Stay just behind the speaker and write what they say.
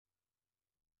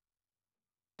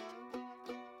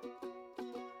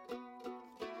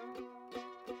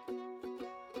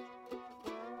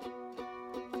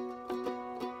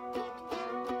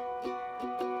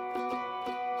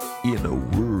In a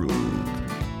world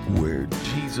where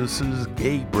Jesus'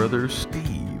 gay brother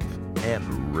Steve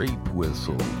and rape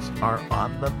whistles are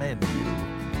on the menu,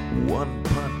 one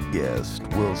punt guest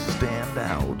will stand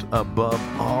out above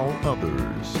all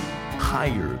others,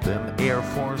 higher than Air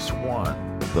Force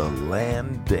One, the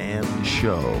Landan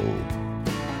Show.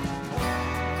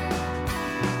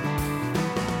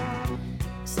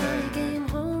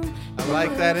 I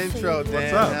like that intro, Dan.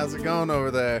 What's up? How's it going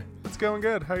over there? It's going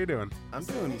good. How you doing? I'm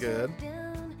doing good.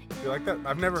 You like that?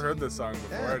 I've never heard this song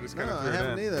before. Yeah, I just kind no, of I threw it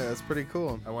haven't in. either. That's pretty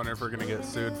cool. I wonder if we're gonna get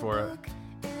sued for it.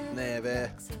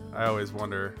 Never. I always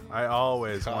wonder if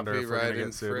we're gonna Copyright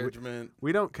get sued. infringement.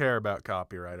 We don't care about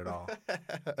copyright at all.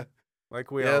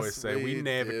 Like we Yes, always say, we we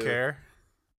never do. care.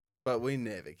 But we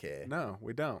never care. No,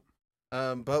 we don't.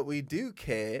 But we do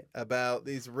care about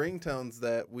these ringtones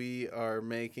that we are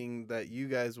making that you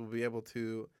guys will be able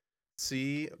to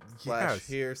see / Yes.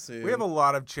 hear soon. We have a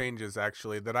lot of changes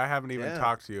actually that I haven't even Yeah.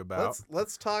 talked to you about.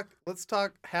 Let's talk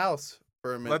house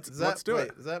for a minute. Let's do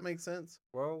it. Does that make sense?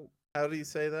 Well, How do you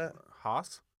say that?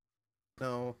 Haas?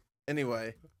 No.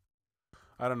 Anyway,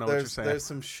 I don't know what you're there's saying.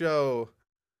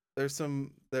 there's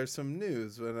some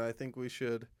news, and I think we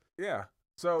should. Yeah.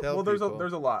 So, Tell well, there's people.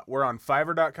 a lot. We're on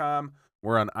Fiverr.com.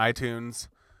 We're on iTunes.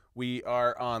 We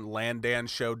are on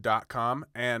landanshow.com,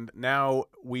 and now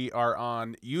we are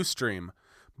on Ustream.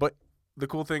 But the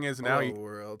cool thing is now, Hello,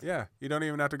 world. you don't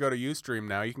even have to go to Ustream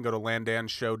now. You can go to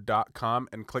landanshow.com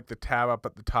and click the tab up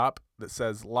at the top that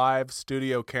says Live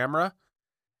Studio Camera,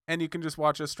 and you can just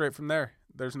watch us straight from there.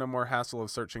 There's no more hassle of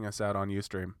searching us out on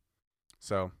Ustream.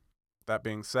 So, that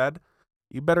being said,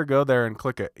 you better go there and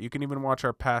click it. You can even watch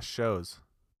our past shows.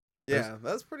 Yeah,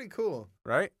 that's pretty cool.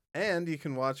 Right? And you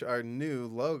can watch our new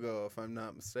logo, if I'm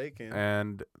not mistaken.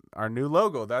 And our new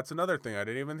logo, that's another thing. I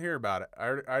didn't even hear about it.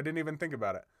 I didn't even think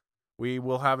about it. We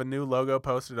will have a new logo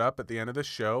posted up at the end of the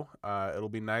show. It'll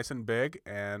be nice and big,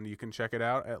 and you can check it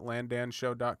out at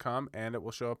landanshow.com, and it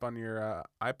will show up on your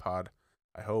iPod,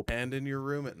 I hope. And in your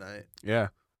room at night. Yeah,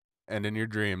 and in your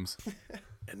dreams.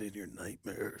 And in your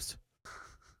nightmares.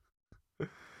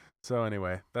 So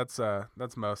anyway, that's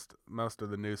most of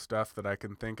the new stuff that I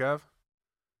can think of.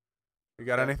 You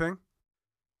got Okay. anything?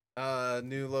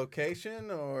 New location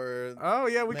or Oh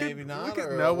yeah, we maybe could. not. We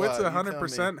could. or No, what? it's You tell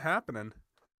 100% happening.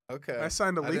 me. Okay. I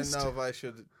signed a lease. I didn't know if I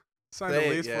should Signed say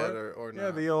a it lease yet for it. or not.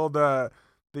 Yeah, the old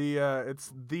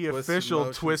it's the Twisted official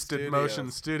Motion Twisted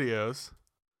Motion Studios. Studios,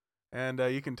 and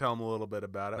you can tell them a little bit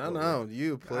about it. No,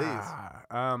 you please.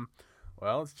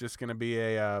 Well, it's just gonna be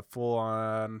a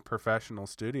full-on professional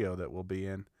studio that we'll be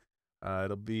in.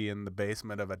 It'll be in the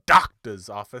basement of a doctor's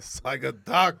office, Like a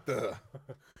doctor.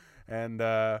 and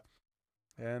yeah,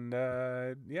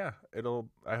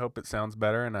 I hope it sounds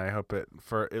better, and I hope it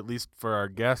for at least for our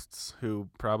guests who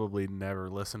probably never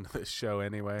listen to this show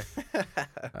anyway.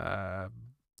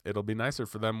 It'll be nicer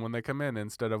for them when they come in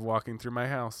instead of walking through my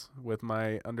house with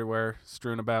my underwear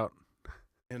strewn about.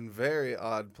 In very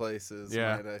odd places,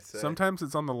 Yeah. might I say. Sometimes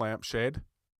it's on the lampshade.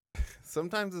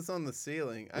 Sometimes it's on the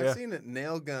ceiling. I've Yeah. seen it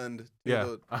nail gunned to,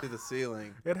 Yeah. to the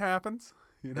ceiling. It happens.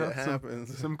 You know, It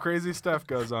happens. Some crazy stuff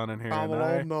goes on in here. I'm and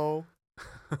alone,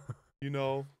 no. You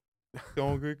know,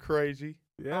 don't get crazy.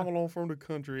 yeah. I'm alone from the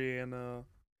country, and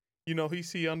you know, he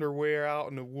see underwear out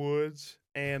in the woods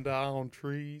and on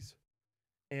trees,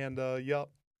 and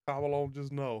yup, Carmelone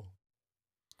just know.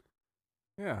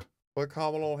 Yeah. But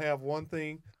Carmelone have one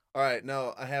thing. All right,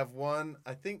 no, I have one.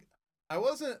 I think I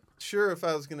wasn't sure if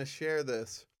I was going to share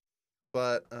this,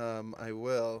 but I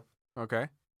will. Okay.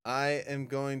 I am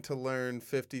going to learn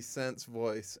 50 Cent's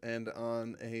voice, and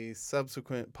on a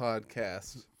subsequent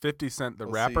podcast, 50 Cent the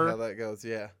we'll rapper. see how that goes.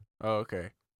 Yeah, Oh,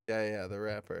 okay. yeah, the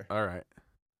rapper. All right.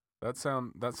 That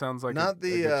sounds like Not a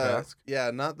the good task.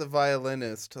 not the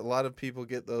violinist. A lot of people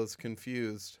get those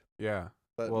confused, Yeah.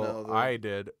 but Well, no, I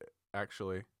did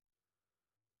actually.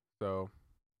 So,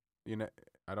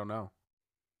 I don't know.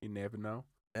 You never know.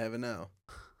 never know.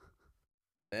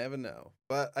 Never know.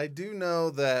 But I do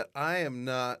know that I am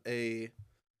not a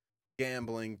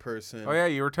gambling person. Oh yeah,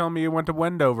 you were telling me you went to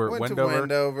Wendover. Went to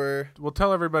Wendover. Well,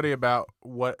 tell everybody about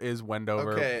what is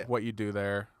Wendover, Okay. what you do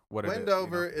there, what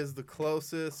Wendover it is. is the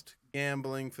closest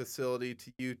gambling facility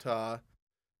to Utah.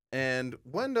 And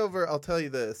Wendover, I'll tell you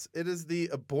this, it is the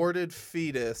aborted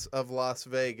fetus of Las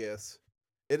Vegas.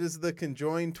 It is the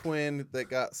conjoined twin that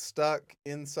got stuck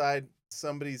inside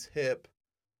somebody's hip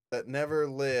that never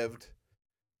lived.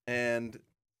 And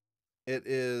it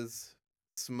is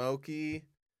smoky,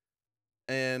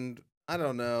 and I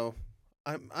don't know.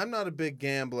 I'm not a big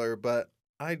gambler, but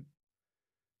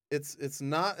it's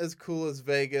not as cool as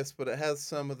Vegas, but it has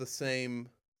some of the same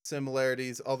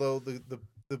similarities. Although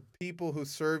the the people who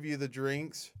serve you the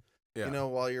drinks, Yeah.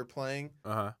 while you're playing,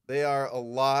 Uh-huh. they are a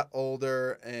lot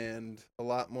older and a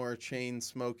lot more chain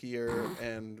smokier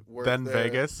and work Then there,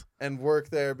 Vegas. and work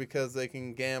there because they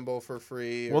can gamble for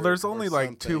free. Well, there's or only like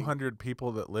something. 200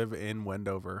 people that live in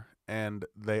Wendover, and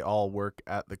they all work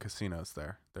at the casinos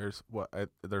there. There's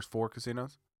there's 4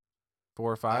 casinos?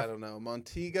 4 or 5? I don't know.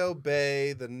 Montego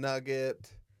Bay, the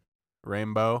Nugget,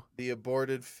 Rainbow the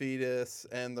Aborted Fetus,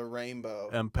 and the Rainbow.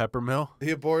 and Peppermill.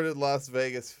 The Aborted Las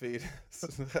Vegas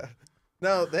Fetus.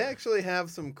 No, they actually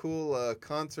have some cool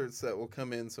concerts that will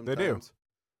come in sometimes. They do.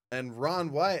 And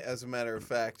Ron White, as a matter of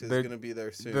fact, is They're- going to be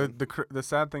there soon. The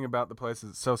sad thing about the place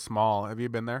is it's so small. Have you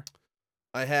been there?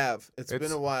 I have. It's been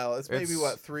It's- a while. It's maybe,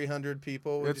 it's- 300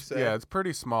 people, would you say? Yeah, it's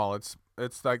pretty small. It's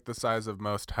like the size of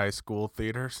most high school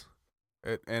theaters.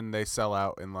 And they sell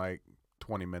out in like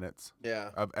 20 minutes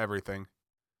Yeah. of everything.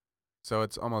 So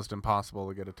it's almost impossible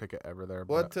to get a ticket ever there.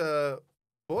 What,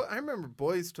 But I remember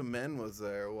Boys to Men was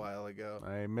there a while ago.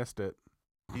 I missed it.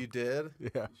 You did?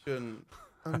 Yeah. You shouldn't.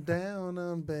 I'm down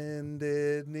on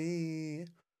bended knee.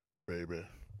 Baby,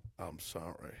 I'm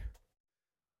sorry.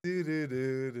 Do do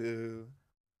do do.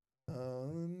 All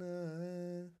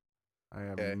night. I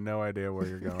have Okay. no idea where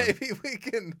you're going. Maybe we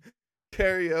can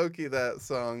karaoke that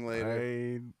song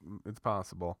later. It's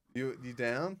possible. You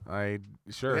down?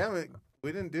 Sure.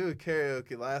 We didn't do a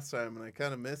karaoke last time, and I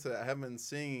kind of miss it. I haven't been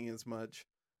singing as much.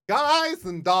 Guys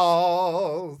and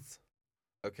dolls.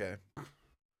 Okay.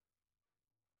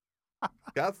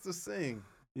 Got to sing.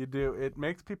 You do. It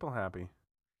makes people happy.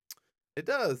 It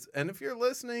does. And if you're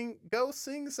listening, go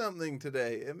sing something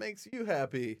today. It makes you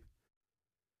happy.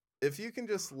 If you can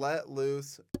just let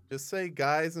loose, just say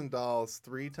guys and dolls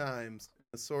 3 times,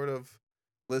 a sort of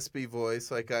lispy voice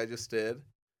like I just did,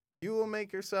 you will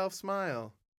make yourself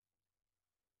smile.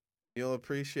 You'll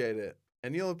appreciate it.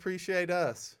 And you'll appreciate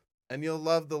us. And you'll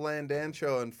love the Landan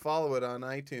Show and follow it on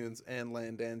iTunes and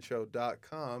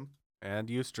landanshow.com And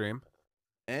Ustream.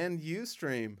 and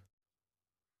Ustream.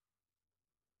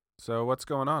 So what's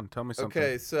going on? Tell me something.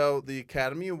 Okay, so the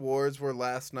Academy Awards were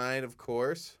last night, of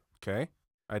course. Okay.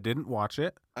 I didn't watch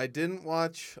it. I didn't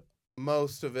watch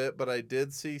most of it, but I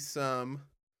did see some.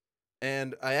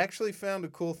 And I actually found a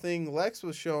cool thing. Lex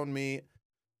was showing me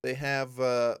they have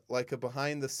like a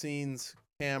behind-the-scenes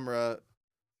camera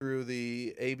through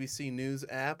the ABC News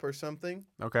app or something.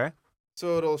 Okay.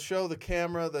 So it'll show the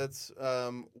camera that's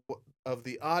of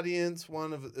the audience.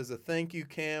 One is a thank you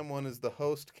cam. One is the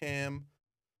host cam.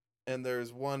 And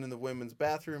there's one in the women's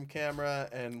bathroom camera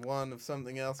and one of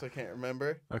something else I can't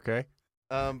remember. Okay.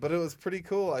 But it was pretty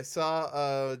cool. I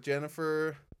saw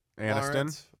Jennifer Aniston.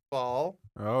 Lawrence fall.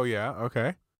 Oh yeah.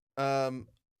 Okay.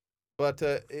 But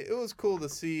it was cool to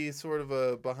see sort of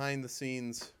a behind the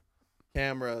scenes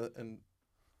camera, and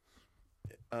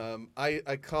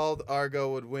I called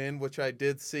Argo would win, which I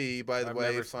did see, by the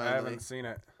way. I Finally, haven't seen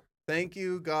it. thank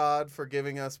you God for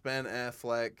giving us Ben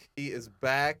Affleck. He is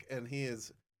back and he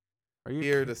is Are you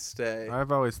here to stay.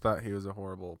 I've always thought he was a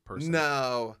horrible person.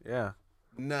 No, Yeah.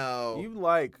 no. You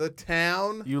like The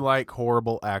Town?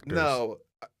 horrible actors. No.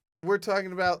 We're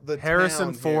talking about the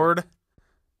Harrison Town here. Ford.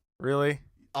 Really?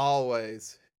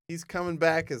 Always. He's coming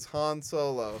back as Han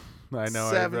Solo. I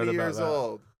know. 70 I read about years that.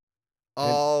 old.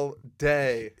 All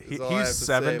day. Is all I have he's to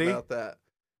 70? say about that.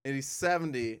 And he's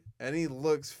 70 and he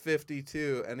looks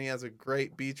 52 and he has a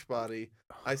great beach body.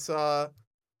 I saw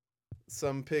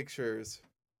some pictures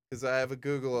because I have a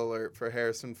Google alert for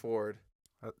Harrison Ford.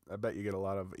 I bet you get a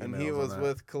lot of emails. And he on was that.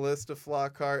 with Callista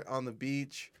Flockhart on the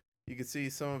beach. You can see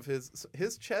some of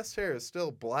his chest hair is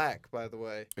still black, by the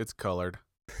way. It's colored.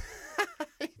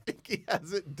 I think he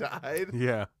hasn't died.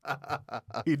 Yeah.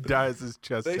 He dyes his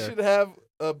chest They hair. should have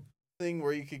a thing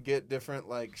where you could get different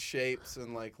like shapes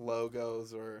and like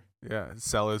logos or. Yeah.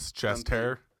 Sell his chest Something.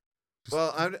 hair.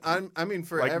 Well, I mean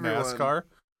for like everyone, NASCAR.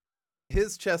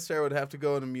 his chest hair would have to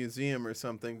go in a museum or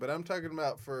something. But I'm talking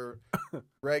about for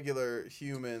regular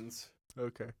humans.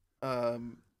 Okay.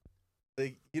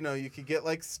 You could get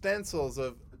like stencils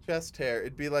of chest hair.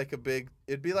 It'd be like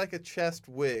a chest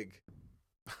wig.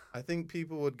 I think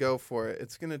people would go for it.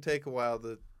 It's gonna take a while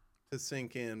to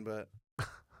sink in, but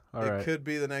All it right. could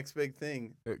be the next big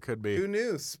thing. It could be. Who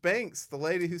knew? Spanx, the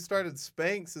lady who started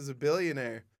Spanx, is a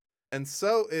billionaire. And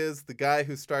so is the guy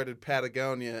who started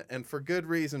Patagonia. And for good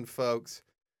reason, folks.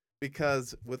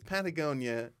 Because with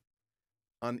Patagonia,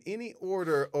 on any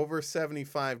order over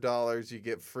 $75, you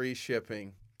get free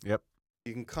shipping. Yep.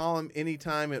 You can call them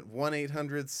anytime at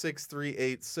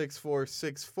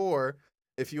 1-800-638-6464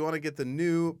 if you want to get the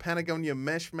new Patagonia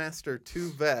Meshmaster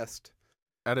 2 vest.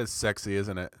 That is sexy,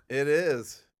 isn't it? It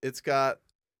is. It's got,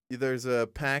 there's a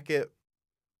packet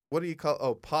what do you call?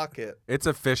 Oh, pocket. It's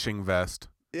a fishing vest.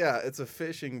 Yeah, it's a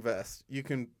fishing vest. You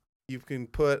can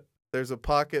put. There's a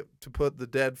pocket to put the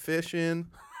dead fish in.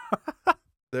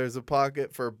 There's a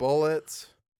pocket for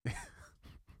bullets. Do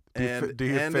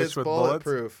you and fish it's with bullets?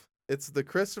 bulletproof. It's the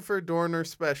Christopher Dorner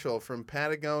special from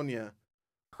Patagonia.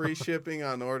 Free shipping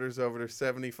on orders over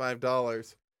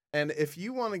 $75. And if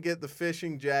you want to get the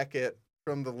fishing jacket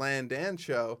from the Landan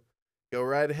Show, go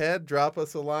right ahead, drop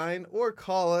us a line, or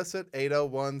call us at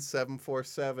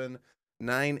 801-747-9876.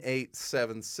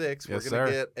 Yes, We're sir. going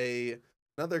to get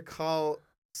another call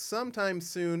sometime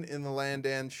soon in the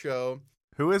Landan Show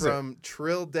Who is from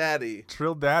Trill Daddy. it?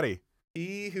 Trill Daddy.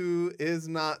 He who is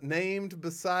not named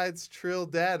besides Trill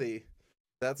Daddy.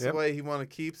 That's Yep. the way he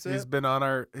keeps it. He's been on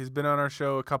our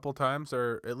show a couple times,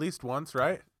 or at least once,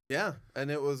 right? Yeah, and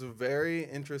it was a very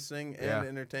interesting and Yeah.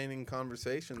 entertaining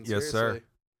conversation. Yes, sir. Seriously.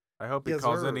 I hope he Yes,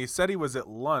 calls sir. in. He said he was at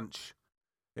lunch.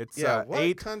 It's Yeah, what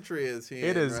 8. country is he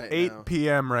It in is right 8 now?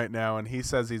 p.m. right now, and he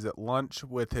says he's at lunch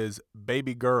with his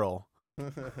baby girl.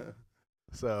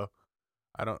 So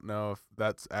I don't know if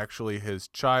that's actually his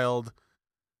child.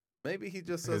 Maybe he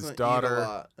just His doesn't daughter. eat a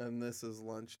lot, and this is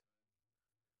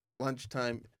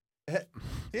lunchtime. Do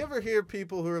you ever hear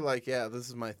people who are like, "Yeah, this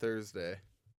is my Thursday"?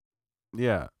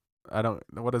 Yeah, I don't.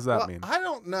 What does that Well, mean? I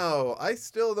don't know. I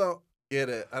still don't get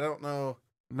it. I don't know.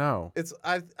 No,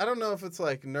 I don't know if it's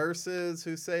like nurses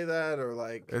who say that or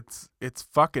like it's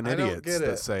fucking I don't idiots get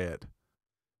that it. say it.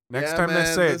 Next Yeah, time they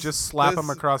man, say it, this- just slap them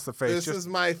this- across the face. this Just is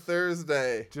my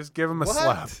Thursday. just give them a What?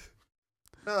 slap.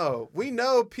 No, we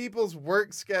know people's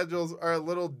work schedules are a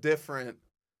little different,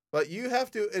 but you have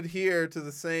to adhere to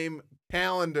the same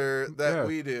calendar that Yeah.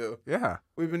 we do. Yeah,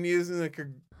 We've been using the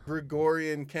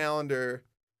Gregorian calendar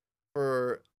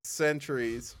for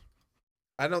centuries.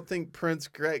 I don't think Prince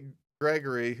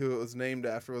Gregory, who it was named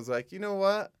after, was like, you know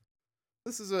what?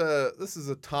 This is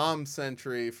a Tom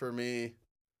century for me.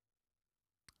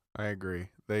 I agree.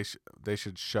 They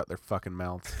should shut their fucking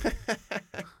mouths.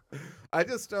 I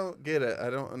just don't get it. I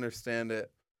don't understand it.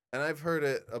 And I've heard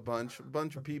it a bunch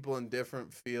of people in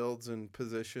different fields and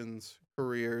positions,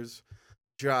 careers,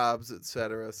 jobs,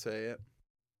 etc. say it.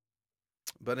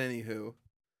 But anywho,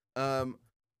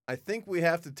 I think we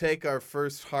have to take our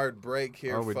first hard break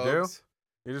here, Oh, we do? folks.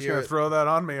 You're just Here- gonna throw that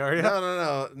on me, are you?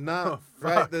 No, not Oh,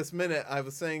 right fuck. this minute. I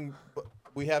was saying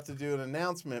we have to do an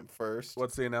announcement first.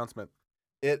 What's the announcement?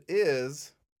 It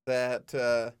is that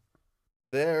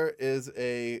there is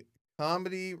a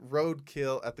comedy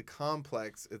roadkill at the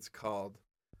complex, it's called.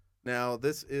 Now,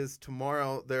 this is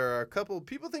tomorrow. There are a couple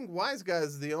people think Wise Guys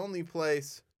is the only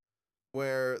place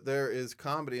where there is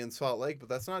comedy in Salt Lake, but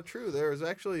that's not true. There is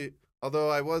actually, although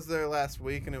I was there last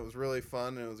week and it was really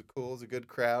fun and it was a good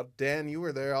crowd. Dan, you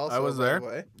were there also. I was by there. the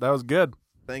way. That was good.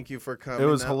 Thank you for coming. It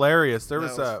was That- hilarious. There that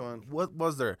was, was fun. what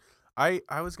was there? I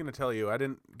was gonna tell you. I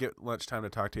didn't get much time to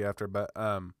talk to you after, but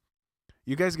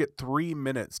you guys get 3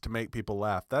 minutes to make people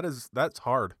laugh. That's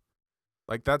hard.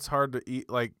 Like that's hard to eat.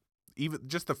 Like even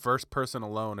just the first person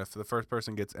alone. If the first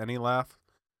person gets any laugh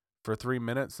for 3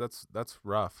 minutes, that's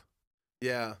rough.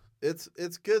 Yeah, it's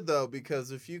good though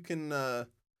because if you can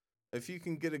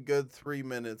get a good 3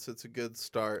 minutes, it's a good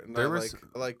start. And There I was-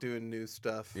 like doing new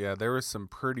stuff. Yeah, there was some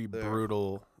pretty There.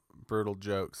 brutal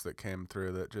jokes that came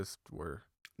through that just were.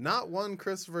 Not one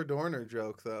Christopher Dorner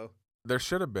joke though. There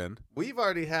should have been. We've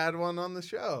already had one on the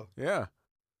show. Yeah.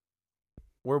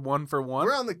 We're 1 for 1.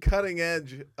 We're on the cutting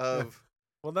edge of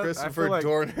Well, that, Christopher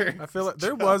Dorner. I feel like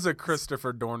there was a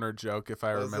Christopher Dorner joke, if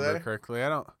I Was remember there? correctly. I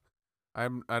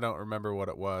don't remember what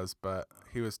it was, but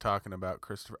he was talking about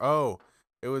Christopher. Oh,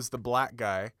 it was the black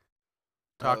guy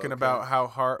talking okay.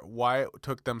 about why it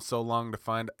took them so long to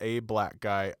find a black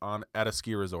guy at a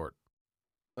ski resort.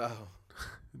 Oh,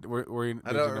 Were you,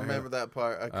 I did don't you not hear remember that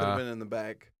part. I could have been in the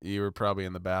back. that? You were probably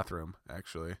in the bathroom,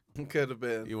 actually. Could have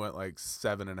been. You went like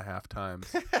 7.5 times.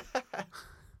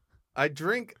 I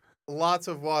drink lots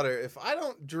of water. If I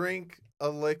don't drink a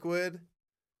liquid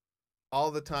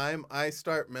all the time, I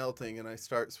start melting and I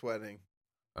start sweating.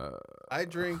 I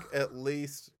drink at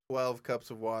least 12 cups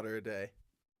of water a day.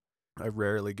 I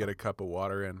rarely get a cup of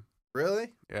water in.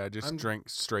 Really? Yeah, I just I'm- drink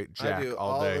straight I Jack do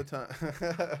all day. the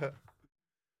time.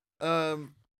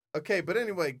 Okay, but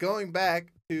anyway, going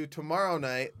back to tomorrow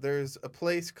night, there's a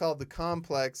place called The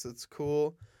Complex that's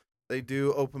cool. They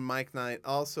do open mic night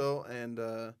also, and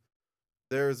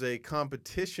there's a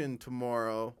competition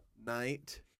tomorrow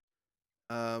night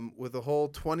with a whole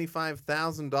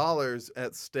 $25,000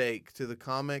 at stake to the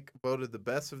comic voted the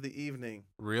best of the evening.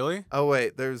 Really? Oh,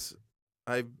 wait,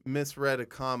 I misread a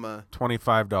comma.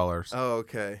 $25. Oh,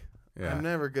 okay. Yeah. I'm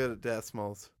never good at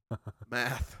decimals.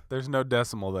 Math. There's no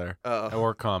decimal there Oh,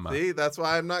 or comma. see, that's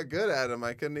why I'm not good at them.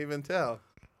 I couldn't even tell.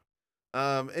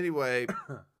 Anyway,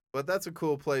 but that's a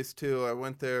cool place too. I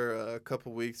went there a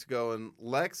couple weeks ago, and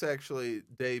Lex actually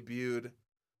debuted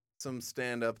some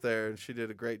stand up there, and she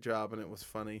did a great job, and it was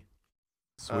funny.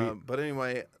 Sweet. But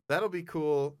anyway, that'll be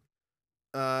cool.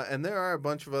 And there are a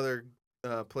bunch of other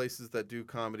places that do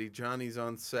comedy. Johnny's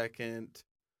on Second.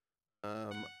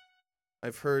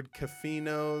 I've heard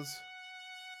Cafino's.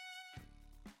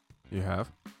 You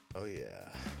have? Oh yeah.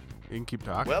 You can keep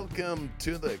talking. Welcome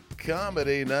to the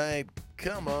comedy night.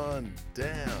 Come on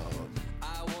down.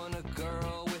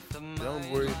 Don't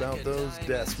worry about those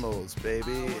decimals,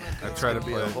 baby. I It's try to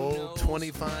gonna be play. a whole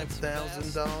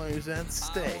 $25,000 at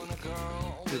stake.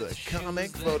 To the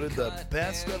comic voted the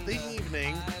best of the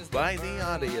evening by the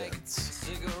audience.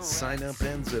 Sign up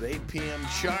ends at 8 p.m.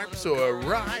 sharp, so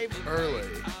arrive early.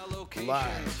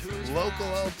 Live, local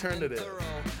alternative.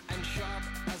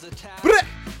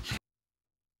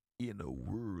 In a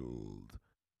world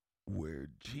where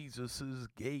Jesus'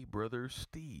 gay brother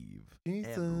Steve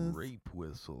Jesus. and rape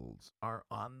whistles are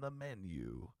on the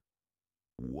menu,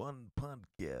 one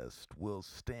podcast will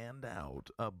stand out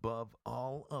above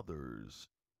all others,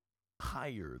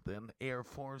 higher than Air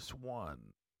Force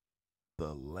One,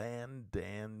 the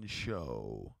Landan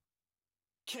Show.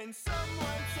 Can someone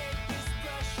take this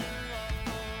pressure off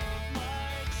of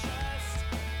my chest?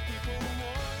 People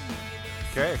warn me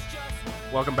this Okay. is just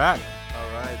one Welcome back. All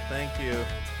right, thank you.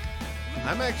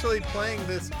 I'm actually playing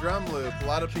this drum loop. A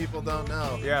lot of people don't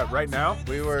know. Yeah, right now?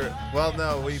 We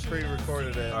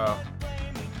pre-recorded it. Oh,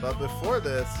 But before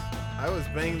this, I was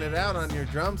banging it out on your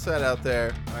drum set out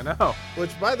there. I know.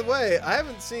 Which, by the way, I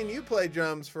haven't seen you play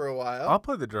drums for a while. I'll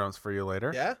play the drums for you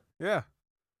later. Yeah? Yeah.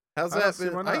 How's I don't that see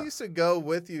been? why I not. used to go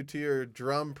with you to your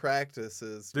drum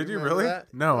practices. Do Did you remember really?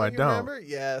 that? No, I you don't. Remember?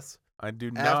 Yes. I do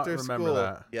not After remember school.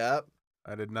 that. Yep.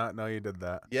 I did not know you did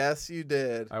that. Yes, you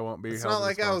did. I won't be It's held not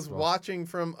like I was responsible. watching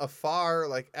from afar,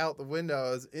 like out the window. I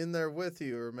was in there with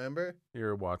you, remember?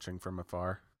 You're watching from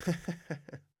afar.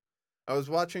 I was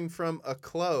watching from a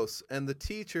close, and the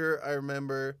teacher, I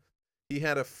remember, he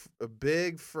had a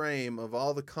big frame of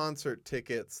all the concert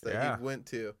tickets that Yeah. he went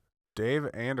to. Dave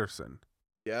Anderson.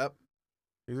 Yep.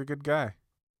 He's a good guy.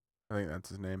 I think that's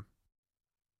his name.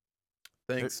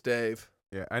 Thanks, Dave.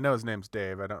 Yeah, I know his name's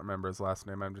Dave. I don't remember his last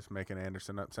name. I'm just making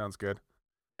Anderson up. Sounds good.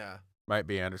 Yeah. Might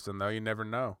be Anderson, though. You never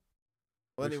know.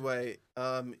 Well, Which- anyway,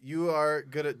 you are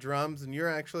good at drums, and you're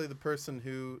actually the person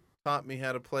who taught me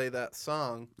how to play that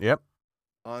song Yep.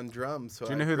 on drums. So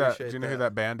Do you I know who that? appreciate Do you know who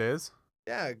that band is?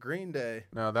 Yeah, Green Day.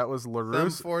 No, that was Sum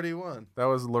LaRusso. 41. That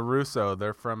was LaRusso.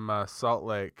 They're from Salt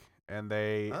Lake, and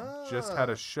they just had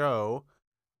Ah. a show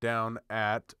down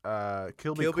at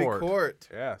Kilby Kilby Court. Court.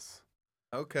 Yes.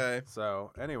 Okay.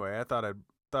 So anyway, I thought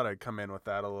I'd come in with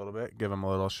that a little bit, give them a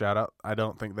little shout out. I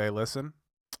don't think they listen.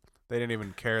 They didn't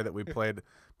even care that we played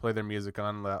their music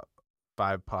on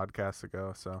 5 podcasts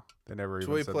ago, so they never Should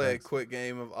even we said play thanks. a quick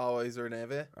game of Always or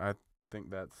Never? I think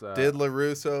that's Did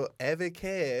LaRusso ever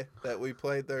care that we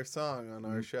played their song on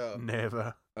our show?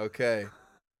 never. Okay.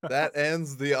 That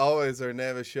ends the Always or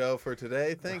Never show for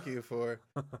today. Thank you for.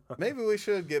 Maybe we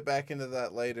should get back into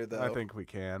that later, though. I think we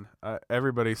can.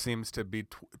 Everybody seems to be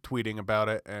tweeting about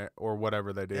it or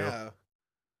whatever they do. Yeah.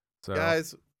 So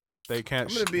Guys, they can't.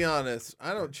 I'm going to be honest.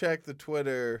 I don't check the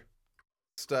Twitter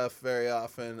stuff very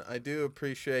often. I do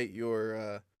appreciate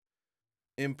your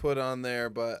input on there,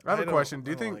 but I have a don't- question.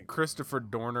 Do you I don't think like- Christopher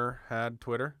Dorner had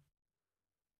Twitter?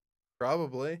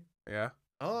 Probably. Yeah,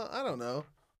 Oh, I don't know.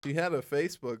 He had a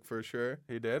Facebook for sure.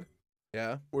 he did.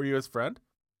 Yeah. Were you his friend?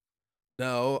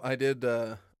 No, I did.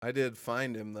 I did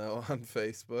find him though on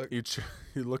Facebook.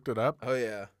 You looked it up. Oh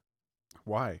yeah.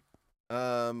 Why?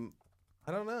 I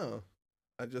don't know.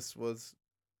 I just was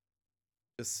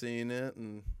just seeing it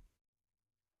and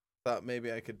thought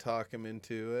maybe I could talk him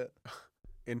into it,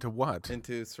 Into what?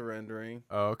 into surrendering.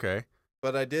 Oh, okay.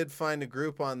 But I did find a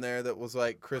group on there that was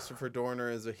like Christopher Dorner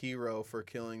is a hero for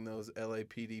killing those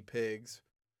LAPD pigs.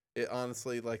 It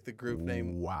honestly, like the group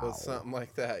name Wow. was something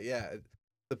like that. Yeah.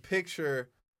 The picture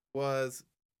was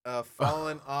a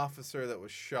fallen officer that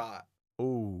was shot.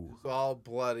 Ooh. It was all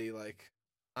bloody. Like,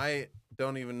 I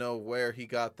don't even know where he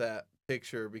got that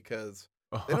picture because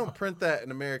they don't print that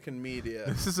in American media.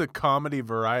 This is a comedy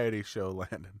variety show,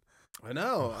 Landon. I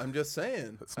know. I'm just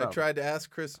saying. It's I not- tried to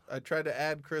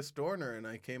add Chris Dorner, and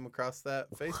I came across that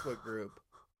Facebook group.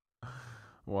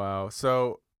 Wow.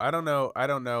 So I don't know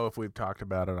if we've talked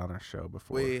about it on our show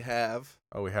before. We have.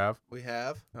 Oh, we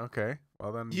have. Okay.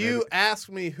 Well then, You maybe- asked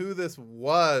me who this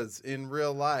was in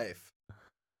real life.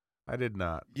 I did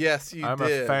not. Yes, you I'm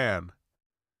did. a fan.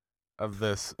 of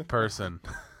this person.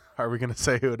 Are we gonna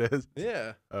say who it is?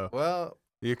 Yeah. Oh. Well,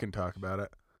 You can talk about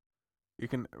it. You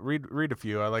can read a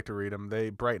few. I like to read them. They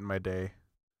brighten my day.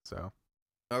 So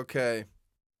okay.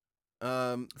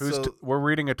 So we're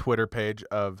reading a Twitter page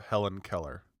of Helen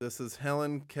Keller. this is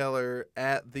Helen Keller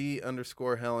at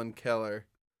 @_Helen Keller.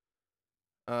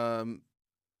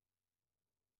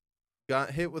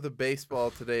 Got hit with a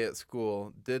baseball today at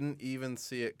school. Didn't even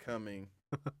see it coming.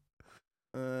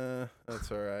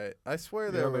 That's all right. I swear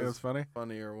You there don't think was that's funny?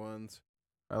 funnier ones.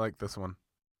 I like this one.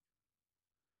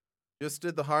 Just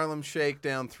did the Harlem Shake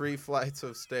down 3 flights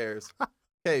of stairs.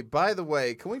 Hey, by the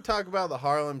way, can we talk about the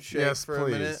Harlem Shake Yes, for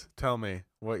please. a minute? Tell me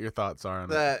what your thoughts are on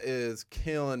That is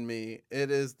killing me. It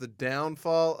is the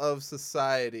downfall of it.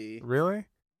 society. Really?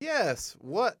 Yes.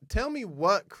 What? Tell me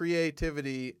what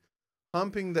creativity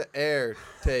humping the air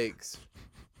takes.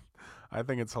 I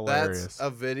think it's hilarious. That's a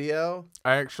video.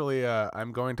 I actually,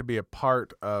 I'm going to be a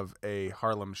part of a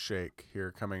Harlem Shake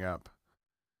here coming up.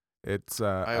 It's,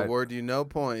 I award you no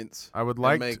points. I would And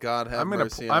like. may God have I'm gonna.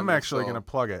 mercy on I'm your actually soul. gonna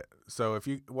plug it. So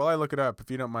while I look it up, if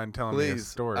you don't mind telling me a Please,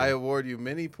 story. I award you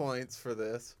many points for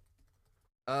this.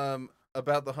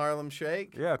 About the Harlem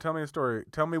Shake. Yeah, tell me a story.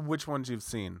 Tell me which ones you've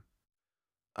seen.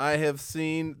 I have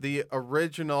seen the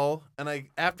original, and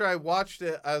after I watched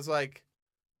it, I was like,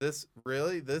 "This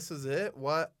is it?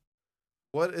 What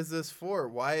is this for?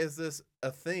 Why is this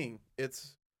a thing?"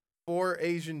 It's 4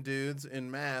 Asian dudes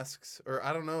in masks, or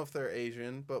I don't know if they're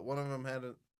Asian, but one of them had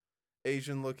an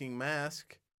Asian-looking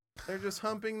mask. They're just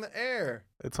humping the air.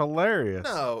 It's hilarious.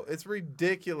 No, it's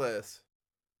ridiculous.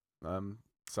 I'm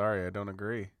sorry, I don't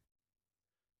agree.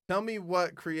 Tell me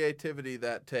what creativity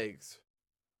that takes.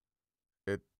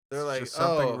 It's They're like, just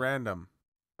something "Oh." random.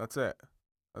 That's it.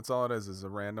 That's all it is a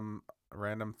random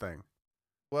thing.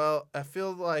 Well, I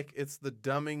feel like it's the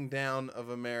dumbing down of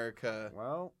America.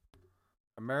 Well,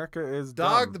 America is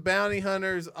Dog dumb. the Bounty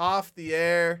Hunter's off the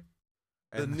air.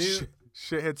 The and new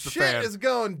shit hits the shit fan. is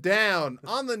going down.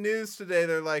 On the news today,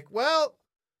 they're like, well,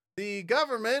 the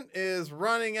government is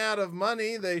running out of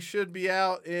money. They should be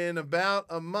out in about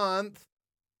a month.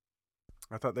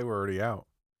 I thought they were already out.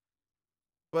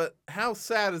 But how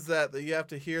sad is that you have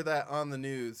to hear that on the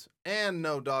news and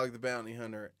no Dog the Bounty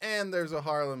Hunter and there's a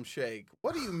Harlem Shake?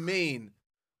 What do you mean?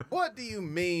 What do you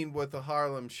mean with the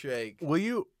Harlem Shake? Will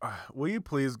you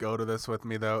please go to this with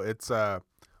me though? It's a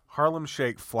Harlem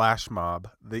Shake flash mob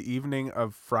the evening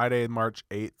of Friday, March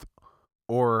 8th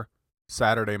or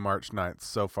Saturday, March 9th.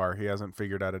 So far, he hasn't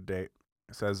figured out a date.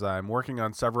 It says, I'm working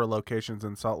on several locations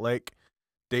in Salt Lake.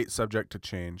 Date subject to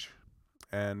change.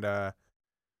 And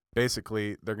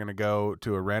basically, they're going to go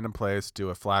to a random place, do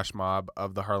a flash mob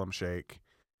of the Harlem Shake.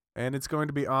 And it's going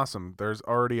to be awesome. There's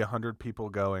already 100 people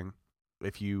going.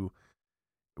 If you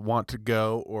want to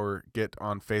go or get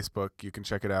on Facebook, you can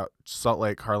check it out. Salt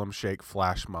Lake Harlem Shake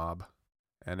Flash Mob.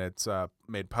 And it's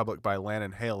made public by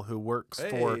Landon Hale, who works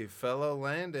for... Hey, fellow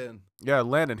Landon. Yeah,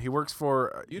 Landon. He works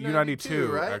for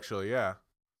U92, right? actually, yeah.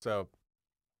 So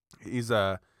he's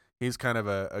kind of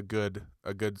a good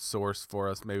source for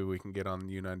us. Maybe we can get on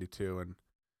U92 and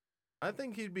I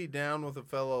think he'd be down with a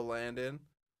fellow Landon.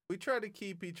 We try to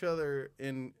keep each other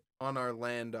on our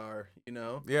landar, you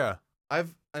know? yeah.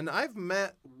 I've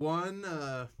met one,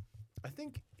 I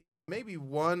think maybe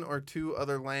 1 or 2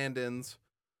 other Landons,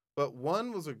 but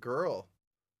one was a girl.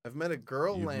 I've met a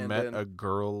girl You've Landon. met a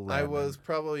girl I Landon. was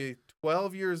probably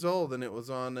 12 years old, and it was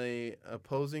on a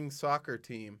opposing soccer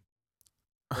team.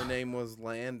 Her name was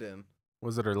Landon.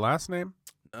 Was it her last name?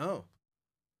 No,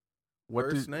 What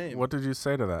First did, name. What did you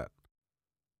say to that?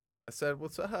 I said,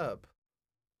 "What's up?"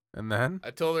 And then?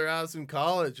 I told her I was in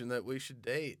college and that we should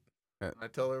date. Uh, I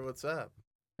told her, "What's up?"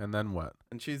 And then what?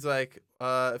 And she's like,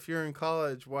 "If you're in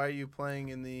college, why are you playing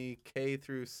in the K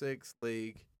through 6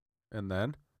 league?" And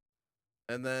then?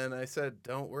 And then I said,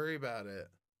 "Don't worry about it."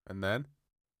 And then?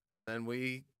 And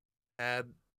we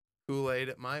had Kool-Aid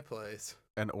at my place.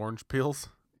 And orange peels?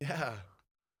 Yeah.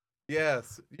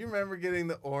 Yes. You remember getting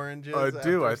the oranges? I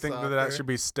do. after I think that soccer? should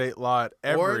be state law at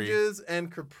every... Oranges and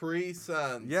Capri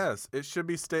Suns. Yes, it should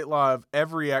be state law of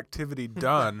every activity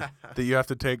done that you have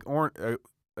to take a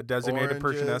designated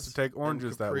person has to take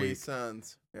oranges that Capri week.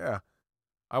 Suns. Yeah.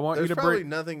 I want There's you to probably bring...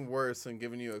 nothing worse than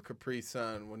giving you a Capri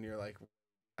Sun when you're like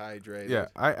hydrated. Yeah,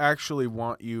 I actually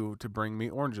want you to bring me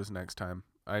oranges next time.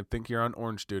 I think you're on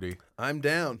orange duty. I'm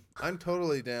down. I'm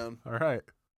totally down. All right.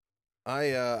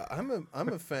 I'm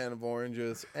a fan of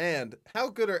oranges. And how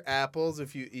good are apples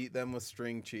if you eat them with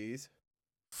string cheese?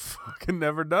 Fucking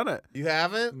never done it. You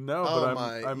haven't? No, Oh but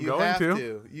my! I'm you going have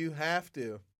to. You have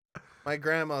to. My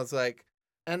grandma's like,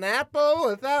 an apple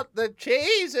without the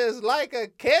cheese is like a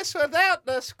kiss without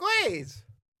the squeeze.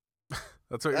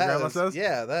 That's what your grandma is- says?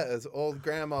 Yeah, that is old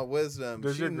grandma wisdom.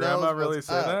 Does She your knows grandma really what's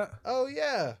say up. that? Oh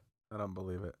yeah, I don't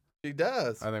believe it. she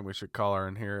does. I think we should call her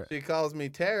and hear it. She calls me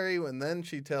Terry, and then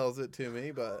she tells it to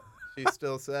me, but she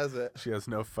still says it. She has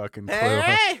no fucking clue.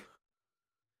 Terry,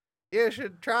 you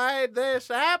should try this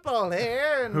apple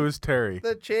here and Who's Terry?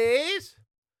 the cheese.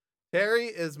 Terry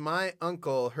is my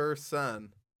uncle, her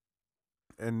son.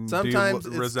 And Sometimes do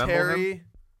you it's resemble Terry. him?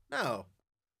 No.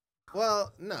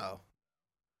 Well, no.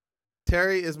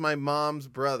 Terry is my mom's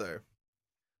brother.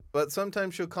 But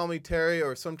sometimes she'll call me Terry,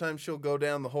 or sometimes she'll go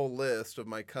down the whole list of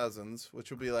my cousins, which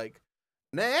will be like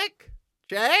Nick,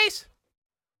 Chase,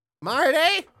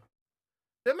 Marty,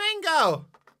 Domingo.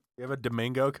 You have a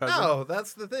Domingo cousin? No,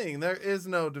 that's the thing. There is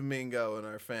no Domingo in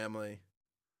our family.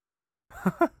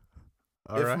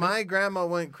 All if right. my grandma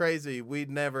went crazy, we'd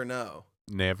never know.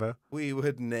 Never. We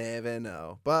would never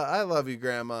know. But I love you,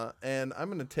 Grandma, and I'm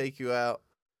going to take you out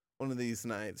one of these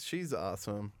nights. She's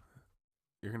awesome.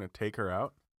 You're going to take her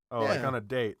out? Oh, like Yeah. on a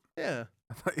date. Yeah.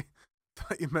 I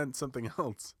thought you meant something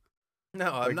else. No,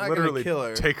 I'm Like not going to literally kill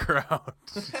her. take her out.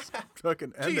 Just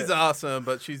fucking end She's it. awesome,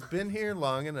 but she's been here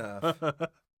long enough.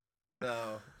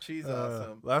 No, she's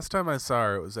awesome. Last time I saw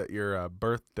her, it was at your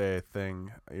birthday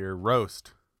thing, your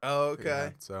roast. Oh, that you okay.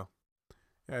 had, so,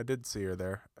 yeah, I did see her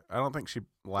there. I don't think she She's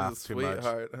a laughed too much.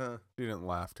 sweetheart, She didn't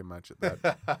laugh too much at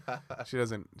that. huh? She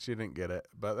didn't get it,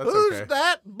 but that's Who's okay.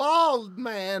 that bald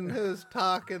man who's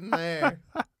talking there?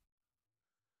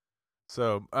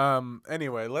 So,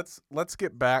 anyway, let's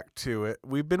get back to it.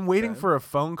 We've been waiting Okay. for a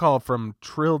phone call from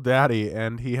Trill Daddy,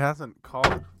 and he hasn't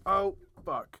called. Oh,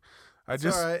 fuck. I It's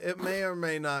just all right. It may or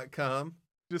may not come.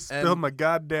 just and- spilled my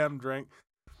goddamn drink.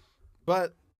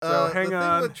 But So, hang the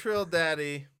on. thing with Trill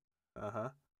Daddy, Uh-huh.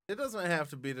 it doesn't have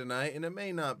to be tonight, and it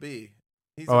may not be.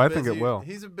 He's Oh, a I think it busy- will.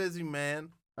 He's a busy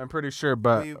man. I'm pretty sure,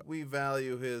 but We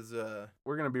value his. we're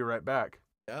going to be right back.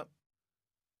 Yep.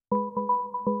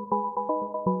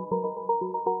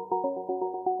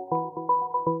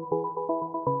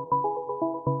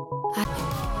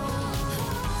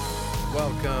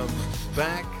 Welcome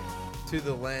back to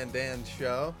the Landan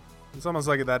Show. It's almost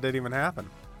like that didn't even happen.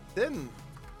 Didn't.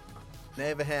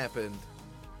 Never happened.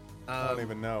 I don't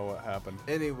even know what happened.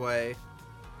 Anyway,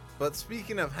 but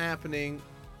speaking of happening,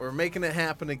 we're making it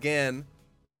happen again.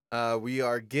 We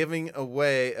are giving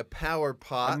away a power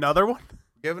pot. Another one?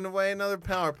 Giving away another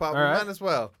power pot. We All right. might as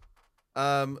well.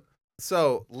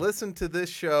 So listen to this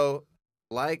show,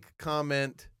 like,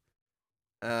 comment,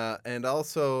 and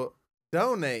also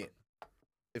donate.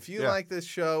 If you Yeah. like this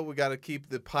show, we got to keep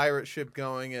the pirate ship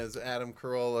going, as Adam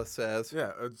Carolla says.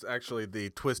 Yeah, it's actually the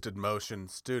Twisted Motion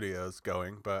Studios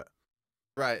going, but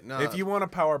Right. No. if you want a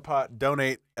power pot,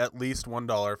 donate at least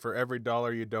 $1. For every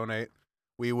dollar you donate,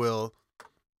 we will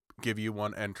give you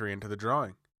one entry into the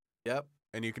drawing. Yep.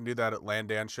 And you can do that at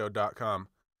landanshow.com.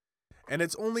 And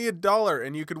it's only $1,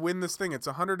 and you could win this thing. It's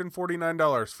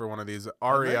 $149 for one of these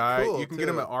REI. cool, You can get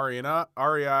them too. at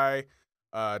REI,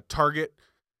 Target,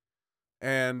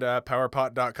 and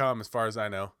powerpot.com, as far as I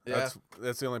know. Yeah.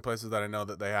 That's the only places that I know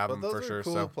that they have But them those for are sure.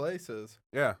 cool So places.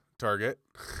 yeah, Target.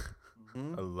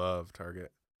 Mhm. I love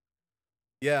Target.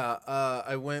 Yeah,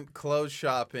 I went clothes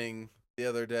shopping the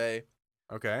other day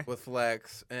Okay. with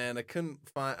Lex, and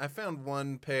I found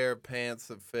one pair of pants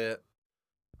that fit,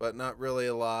 but not really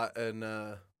a lot. And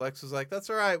Lex was like, "That's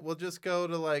all right. We'll just go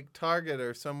to like Target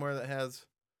or somewhere that has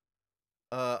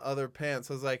other pants."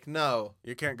 I was like, "No,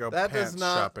 You can't go That does pants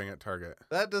not- shopping at Target.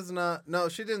 that does not." No,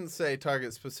 she didn't say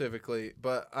Target specifically,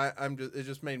 but it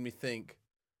just made me think.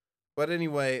 But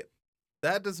anyway,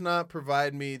 that does not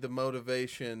provide me the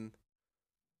motivation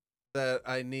that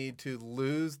I need to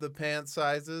lose the pant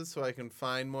sizes so I can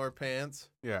find more pants.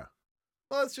 Yeah.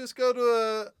 Let's just go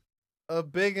to a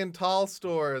big and tall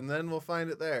store and then we'll find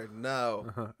it there.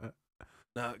 No,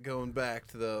 not going back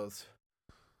to those.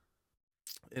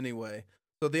 Anyway,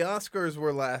 so the Oscars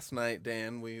were last night,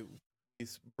 Dan. We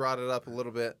brought it up a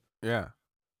little bit. Yeah.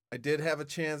 I did have a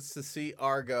chance to see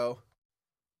Argo,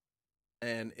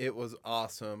 and it was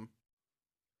awesome.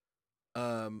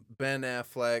 Ben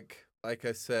Affleck, like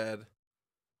I said,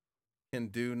 can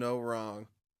do no wrong.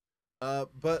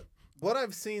 But what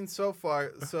I've seen so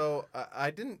far, so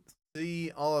I didn't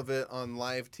see all of it on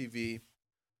live TV,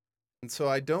 and so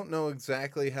I don't know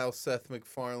exactly how Seth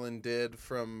MacFarlane did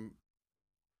from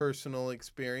personal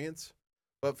experience,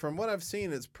 but from what I've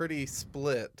seen, it's pretty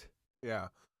split. Yeah,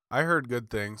 I heard good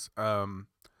things.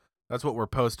 That's what were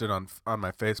posted on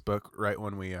my Facebook right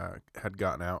when we had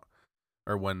gotten out,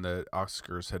 or when the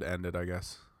Oscars had ended, I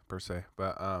guess per se.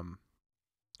 But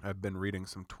I've been reading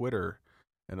some Twitter,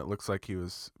 and it looks like he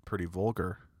was pretty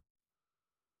vulgar.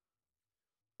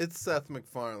 It's Seth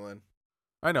MacFarlane.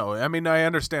 I know. I mean, I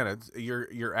understand it.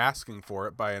 You're asking for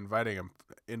it by inviting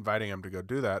him to go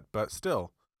do that, but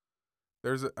still,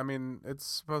 I mean, it's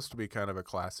supposed to be kind of a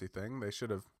classy thing. They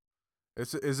should have.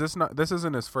 Is this not? This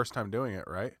isn't his first time doing it,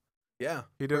 right? Yeah.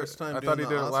 He did. First time I thought he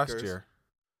doing did the it last Oscars. year.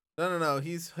 No.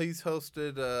 He's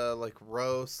hosted like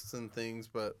roasts and things,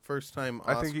 but first time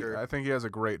Oscar. I think he has a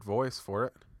great voice for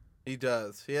it. He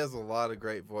does. He has a lot of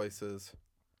great voices.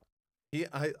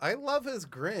 I love his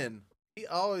grin. He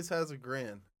always has a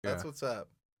grin. That's Yeah. what's up.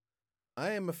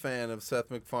 I am a fan of Seth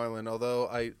MacFarlane, although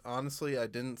I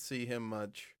didn't see him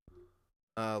much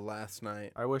last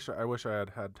night. I wish I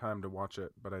had had time to watch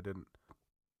it, but I didn't.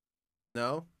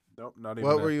 No? Nope, not even.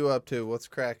 What were you up to? What's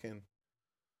cracking?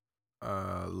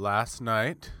 Last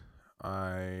night,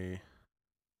 I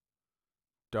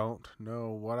don't know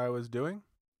what I was doing.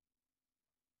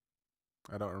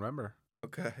 I don't remember.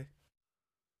 Okay.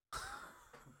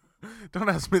 Don't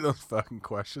ask me those fucking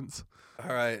questions.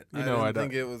 All right. You know I didn't don't-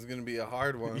 think it was going to be a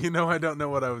hard one. You know I don't know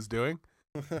what I was doing.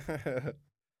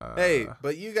 Hey,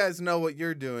 but you guys know what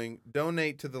you're doing.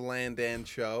 Donate to the Landan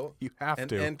Show You have and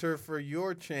to. enter for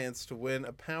your chance to win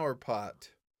a Power Pot.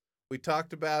 We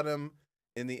talked about him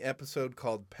in the episode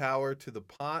called Power to the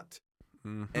Pot.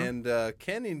 Mhm. And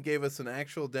Kenyon gave us an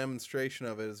actual demonstration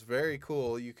of it. It's very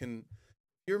cool.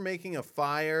 You're making a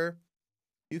fire.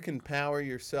 You can power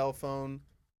your cell phone.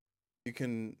 You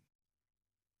can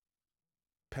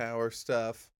power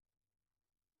stuff.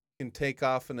 You can take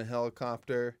off in a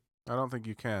helicopter. I don't think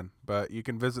you can, but you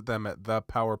can visit them at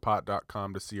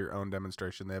thepowerpot.com to see your own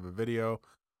demonstration. They have a video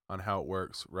on how it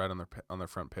works right on their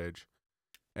front page.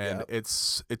 And Yep.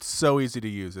 it's so easy to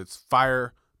use. It's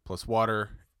fire plus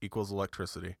water equals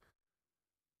electricity.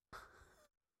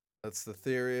 That's the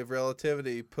theory of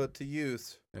relativity put to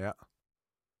use. Yeah.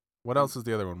 What else is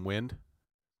the other one? Wind?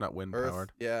 Not wind Earth,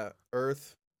 powered. yeah,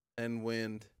 earth and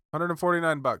wind.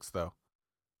 $149 though.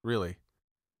 Really.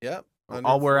 Yep.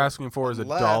 All we're asking for is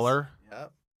unless- $1.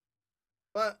 Yep.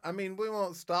 But I mean, we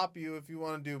won't stop you if you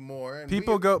want to do more. And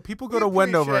People we go we to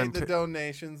Wendover appreciate and the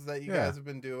donations that you Yeah. guys have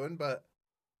been doing, but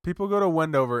people go to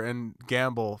Wendover and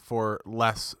gamble for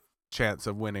less chance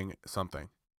of winning something.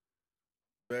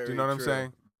 very Do you know what I'm true.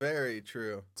 saying? Very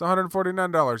true. It's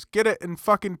 $149. Get it and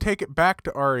fucking take it back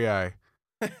to REI.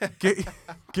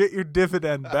 Get your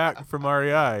dividend back from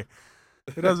REI.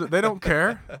 They don't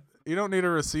care. You don't need a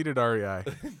receipt at REI.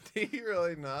 Do you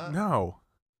really not? No.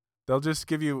 They'll just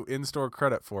give you in-store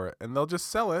credit for it and they'll just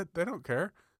sell it. They don't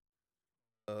care.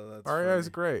 Oh, that's REI is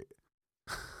funny. great.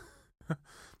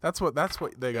 That's what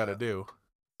they got to Yeah. do.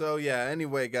 So yeah,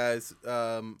 anyway, guys,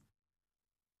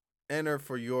 enter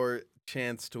for your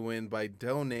chance to win by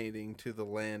donating to the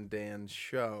Landan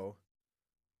Show,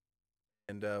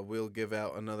 and we'll give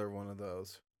out another one of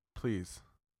those. Please.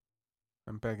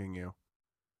 I'm begging you.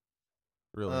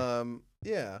 Really.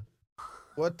 Yeah.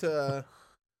 What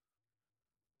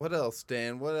else,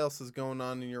 Dan? What else is going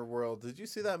on in your world? Did you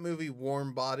see that movie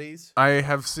Warm Bodies? I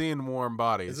have seen Warm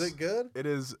Bodies. Is it good? It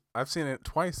is. I've seen it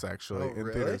twice actually Oh, in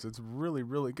really? theaters. It's really,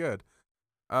 really good.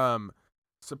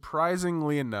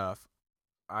 Surprisingly enough,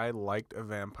 I liked a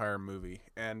vampire movie,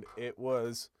 and it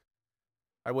was.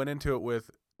 I went into it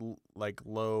with like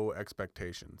low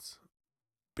expectations,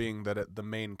 being that the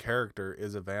main character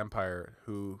is a vampire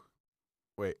who.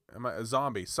 Wait, am I a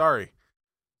zombie? Sorry.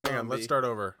 Hang on, let's Zombie. start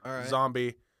over. All right.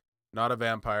 Zombie, not a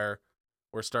vampire.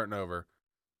 We're starting over.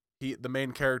 The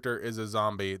main character is a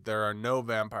zombie. There are no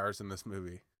vampires in this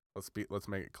movie. Let's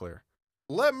make it clear.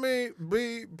 Let me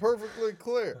be perfectly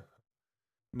clear.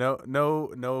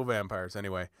 No vampires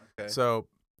anyway. Okay. So,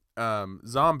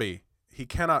 zombie, he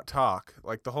cannot talk.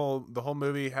 Like the whole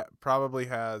movie probably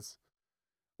has,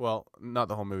 well, not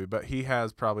the whole movie, but he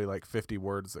has probably like 50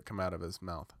 words that come out of his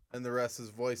mouth. And the rest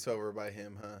is voiceover by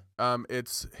him, huh?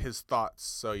 It's his thoughts.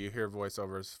 So you hear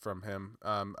voiceovers from him,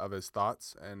 of his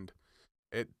thoughts, and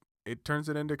it turns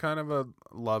it into kind of a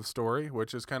love story,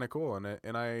 which is kind of cool.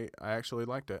 And I actually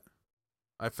liked it.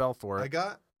 I fell for it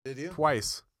Did you?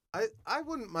 twice. I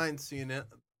wouldn't mind seeing it.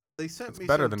 They sent It's me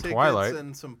better some than tickets Twilight.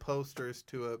 and some posters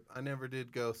to it. I never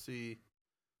did go see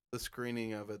the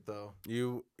screening of it though.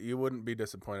 You wouldn't be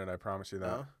disappointed. I promise you that.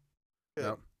 No? Good.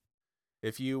 Nope.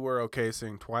 If you were okay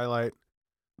seeing Twilight,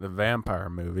 the vampire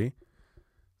movie,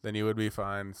 then you would be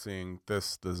fine seeing the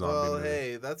zombie Well, movie.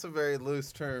 hey, that's a very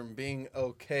loose term. Being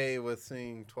okay with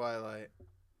seeing Twilight.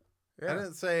 I Yeah.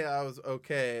 didn't say I was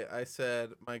okay. I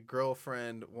said my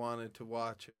girlfriend wanted to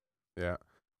watch it. Yeah.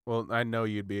 Well, I know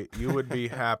you would be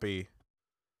happy.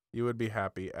 You would be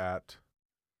happy at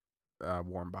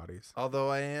Warm Bodies. Although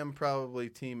I am probably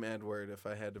Team Edward if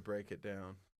I had to break it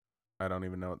down. I don't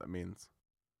even know what that means.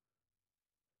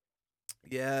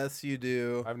 Yes, you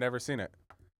do. I've never seen it.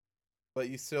 But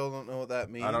you still don't know what that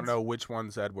means. I don't know which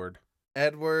one's Edward.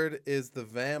 Edward is the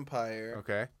vampire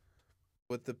Okay.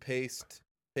 with the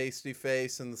pasty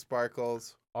face and the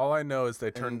sparkles. All I know is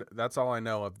they turned. That's all I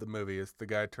know of the movie is the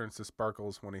guy turns to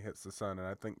sparkles when he hits the sun, and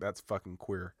I think that's fucking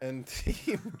queer. And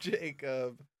Team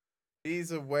Jacob,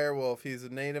 he's a werewolf. He's a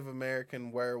Native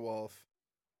American werewolf.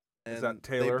 And Is that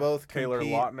Taylor? They both Taylor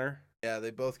compete, Lautner. Yeah,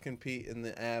 they both compete in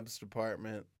the abs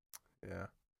department. Yeah.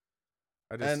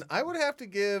 And I would have to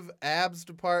give abs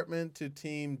department to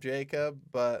Team Jacob,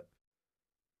 but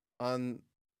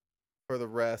for the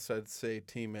rest, I'd say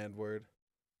Team Edward.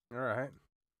 All right.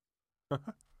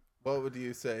 What would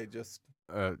you say? Just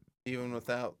even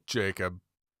without Jacob.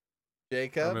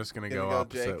 Jacob? I'm just gonna go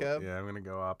opposite. Jacob? Yeah, I'm gonna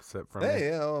go opposite from you.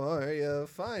 Hey, how are you?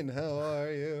 Fine, how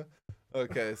are you?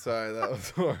 Okay, sorry, that was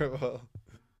horrible.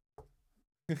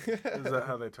 Is that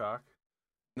how they talk?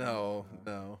 No.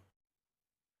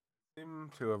 Seem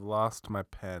to have lost my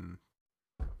pen.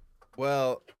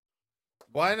 Well,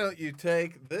 why don't you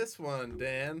take this one,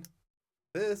 Dan?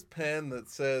 This pen that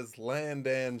says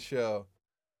Landan Show.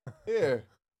 Here.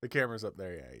 The camera's up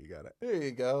there. Yeah, you got it. Here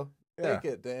you go. Yeah. Take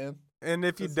it, Dan. And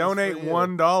if you This is donate for you.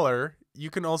 $1, you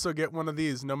can also get one of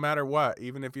these, no matter what,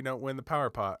 even if you don't win the Power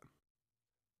Pot.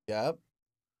 Yep.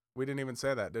 We didn't even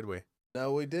say that, did we?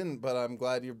 No, we didn't, but I'm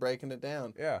glad you're breaking it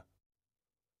down. Yeah.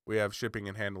 We have shipping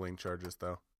and handling charges,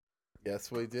 though.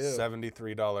 Yes, we do.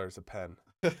 $73 a pen.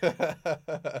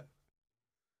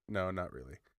 No, not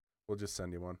really. We'll just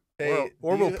send you one. Hey,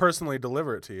 or do we'll you- personally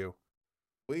deliver it to you.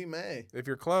 We may. If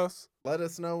you're close. Let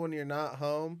us know when you're not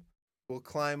home. We'll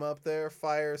climb up there,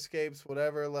 fire escapes,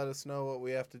 whatever. Let us know what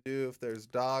we have to do. If there's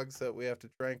dogs that we have to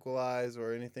tranquilize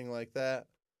or anything like that.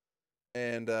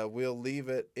 And we'll leave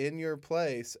it in your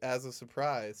place as a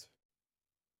surprise.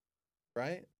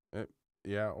 Right?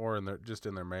 Yeah, or just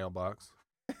in their mailbox.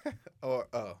 Oh,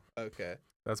 okay.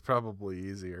 That's probably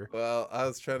easier. Well, I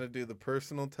was trying to do the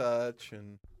personal touch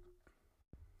and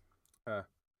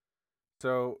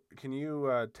So, can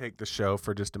you take the show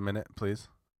for just a minute, please?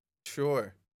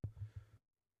 sure.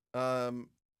 I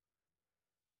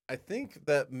think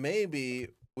that maybe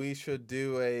we should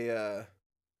do a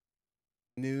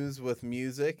news with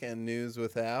music and news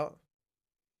without.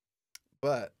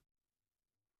 But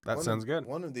That sounds good.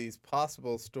 One of these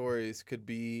possible stories could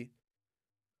be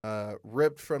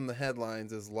ripped from the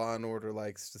headlines, as Law and Order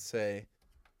likes to say.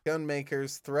 Gun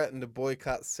makers threaten to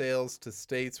boycott sales to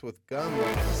states with gun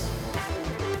laws.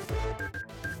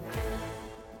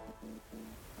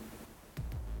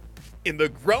 In the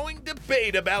growing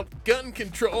debate about gun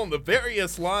control and the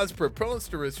various laws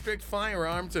proposed to restrict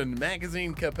firearms and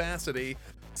magazine capacity,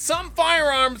 some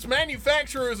firearms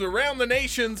manufacturers around the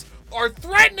nations are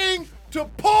threatening to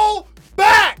pull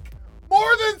back.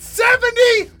 More than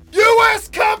 70 U.S.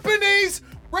 companies,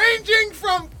 ranging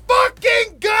from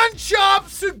fucking gun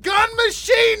shops to gun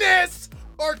machinists,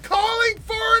 are calling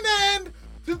for an end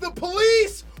to the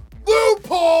police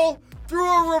loophole through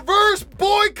a reverse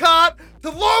boycott to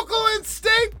local and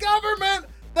state government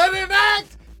that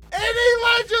enact any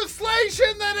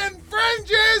legislation that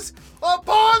infringes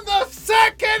upon the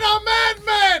Second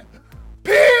Amendment.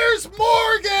 Piers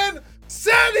Morgan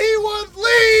said he would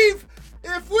leave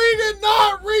if we did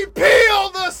not repeal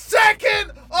the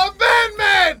Second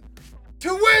Amendment.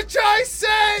 To which I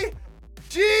say,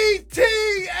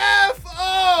 GTFO.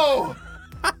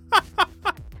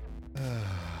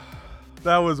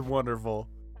 That was wonderful.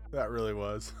 That really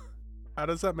was. How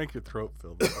does that make your throat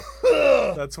feel,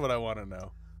 though? That's what I want to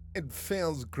know. It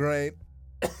feels great.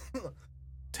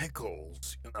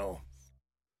 Tickles, you know.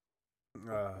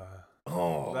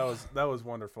 Oh, That was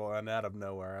wonderful, and out of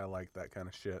nowhere, I like that kind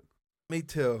of shit. me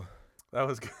too. That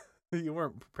was good. You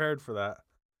weren't prepared for that.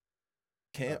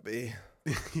 Can't be.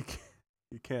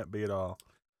 You can't be at all.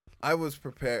 I was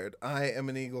prepared. I am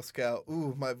an Eagle Scout.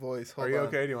 Ooh, my voice. Hold Are you on.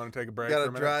 okay? Do you want to take a break? for Gotta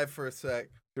a minute? drive for a sec.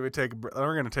 Do we take a break?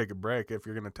 We're gonna take a break if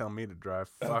you're gonna tell me to drive.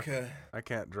 Fuck. Okay. I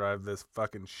can't drive this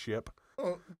fucking ship.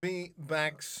 I'll be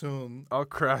back soon. I'll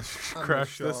crash On the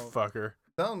crash this show. fucker.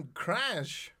 Don't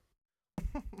crash.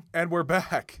 And we're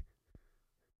back.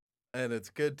 And it's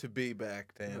good to be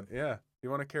back, Dan. Yeah. You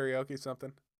want to karaoke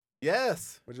something?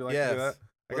 Yes. Would you like yes. to do that?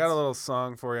 I got a Let's- little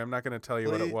song for you. I'm not going to tell you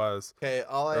what it Please. was. Okay,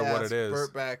 all I Or ask, what it is.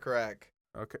 Burt Bacharach.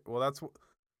 Okay. Well, that's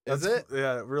Is it?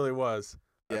 Yeah, it really was.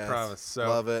 Yes. I promise. So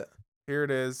Love it. here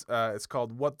it is. It's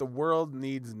called "What the World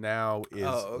Needs Now Is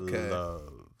Oh, okay.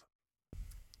 Love."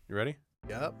 You ready?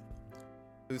 Yep.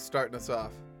 Who's starting us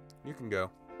off? You can go.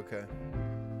 Okay.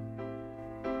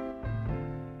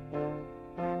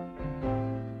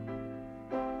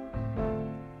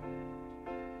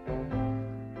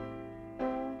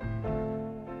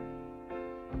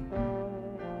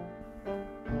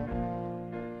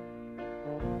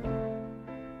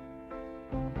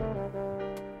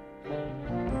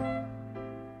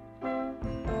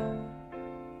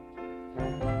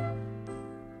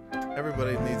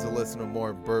 Everybody needs to listen to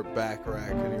more Burt Bacharach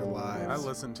in your lives. I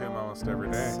listen to him almost every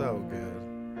day. So good.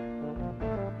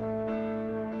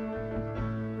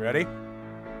 Ready?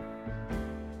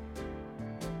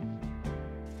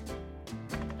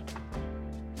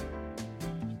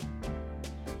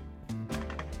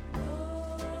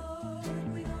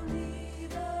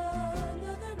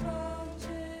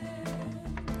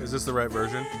 Is this the right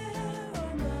version? It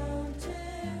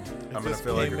I'm gonna just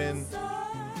feel like came in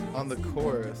on the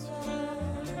chorus.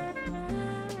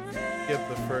 Skip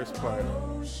the first part.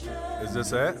 Is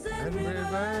this it? And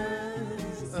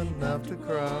rivers enough to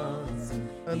cross,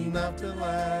 enough to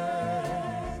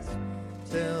last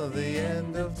till the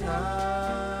end of time.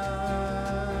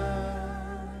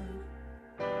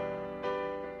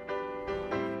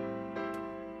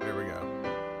 There we go.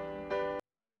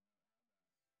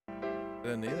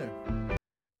 Didn't either.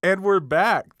 And we're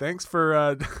back. Thanks for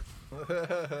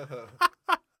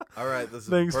All right, this is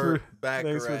Thanks Burt for- Bacharach.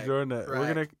 thanks for joining it. We're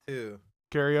gonna- track 2.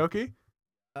 karaoke.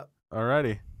 Yep.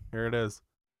 Alrighty, here it is.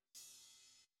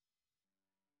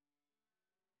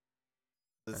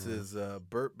 This is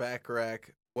Burt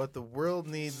Bacharach. What the world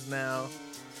needs now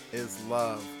is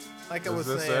love. Like I Is was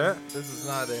this saying, it? this is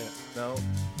not it. No.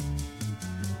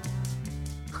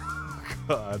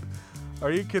 God,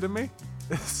 are you kidding me?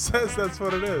 It says that's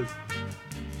what it is.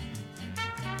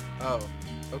 Oh,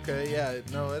 okay. Yeah,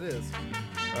 no, it is.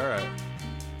 All right.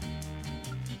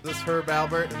 Is this Herb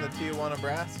Albert and the Tijuana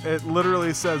Brass? It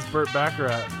literally says Burt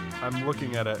Bacharach. I'm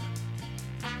looking at it.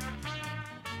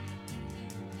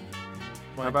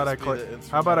 Might How about I just be the click?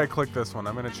 How about I instrumental. click this one?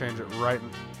 I'm gonna change it right.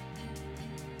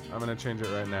 I'm gonna change it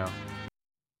right now.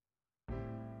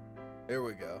 Here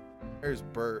we go. Here's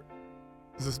Burt.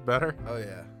 Is this better? Oh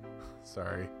yeah.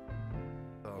 Sorry.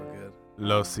 Oh good.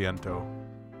 Lo siento.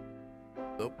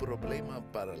 No problema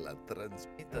para la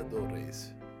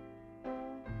transmitadores.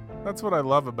 That's what I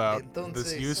love about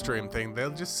this Entonces- Ustream thing. They'll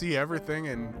just see everything,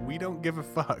 and we don't give a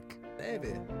fuck.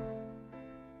 Baby.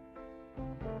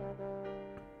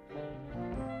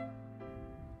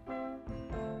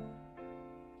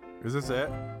 Is this it?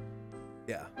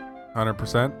 Yeah.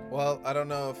 100%. Well, I don't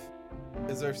know if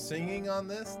is there singing on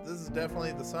this. This is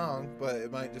definitely the song, but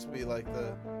it might just be like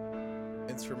the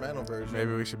instrumental version.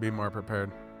 Maybe we should be more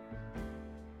prepared.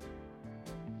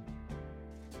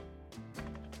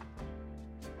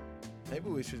 Maybe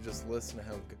we should just listen to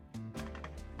how good.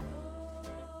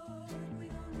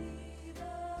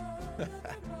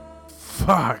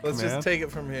 Fuck, Let's man. just take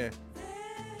it from here.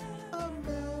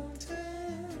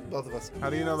 Both of us. How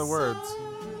do you know the words?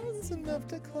 Enough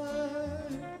to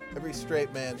climb. Every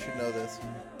straight man should know this.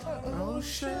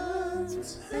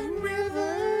 Oceans and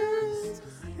rivers,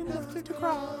 enough to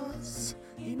cross,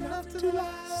 enough to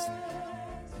last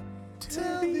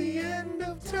till the end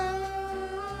of time.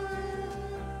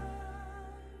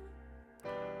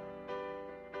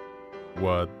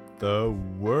 What the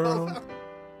world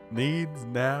needs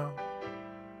now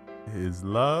is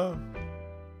love.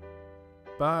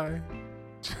 Bye.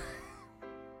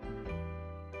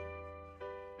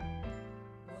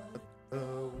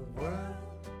 The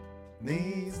world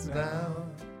needs now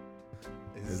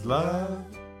Is love,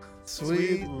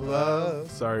 sweet love.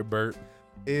 Sorry, Bert.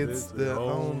 It's the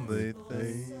only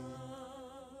thing.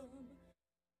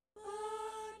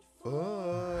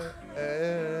 For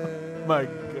My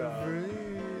God.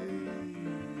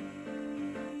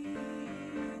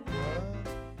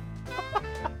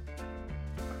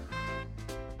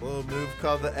 Little move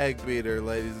called the egg beater,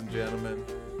 ladies and gentlemen.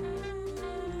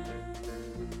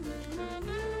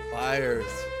 Liars.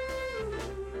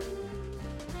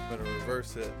 I'm gonna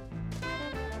reverse it.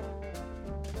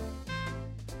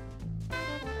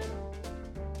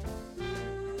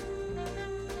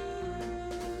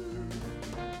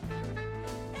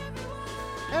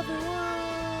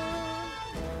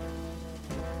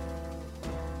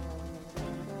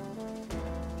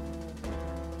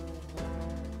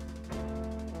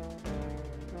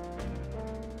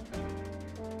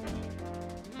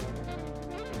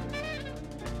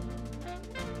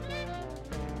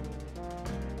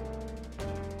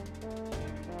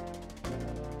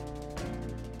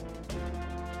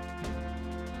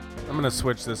 I'm gonna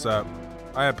switch this up.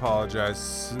 I apologize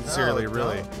sincerely, No,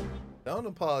 really. Don't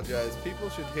apologize. People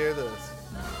should hear this.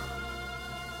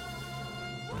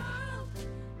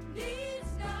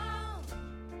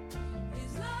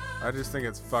 I just think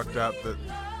it's fucked up that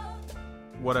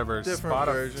whatever Different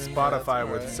version, yeah, Spotify that's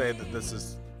would alright. say that this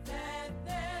is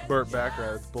Burt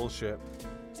Bacharach. It's bullshit.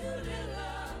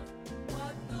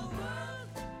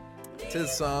 It's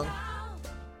his song.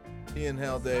 He and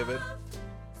Hal David.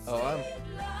 Oh, I'm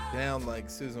down like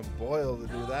Susan Boyle to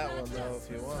do that one though if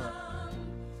you want.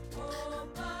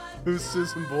 Who's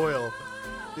Susan Boyle?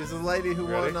 She's a lady who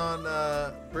Ready? won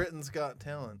on Britain's Got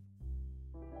Talent.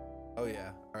 Oh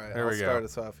yeah. All right. There I'll we go. start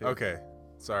us off here. Okay,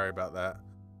 sorry about that.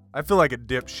 I feel like a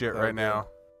dipshit right Okay. now.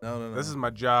 No. This is my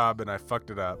job, and I fucked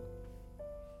it up.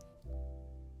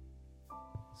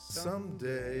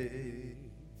 Someday,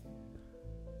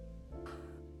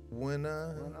 when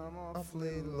I'm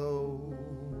awfully low,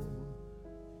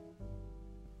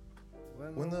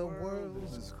 when the world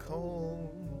is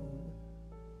cold,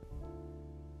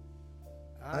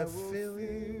 I feel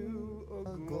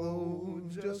a glow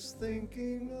just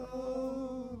thinking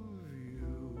of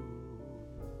you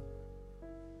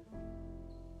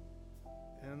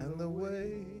and the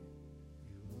way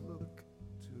you look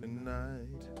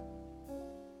tonight.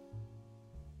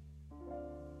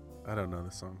 I don't know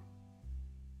this song.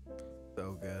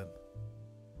 So good.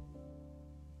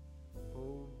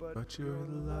 But you're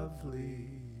lovely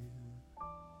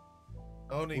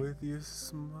Oni, with your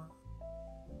smile.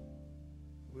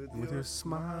 With your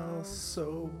smile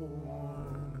so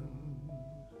warm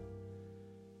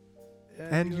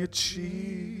and your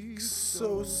cheeks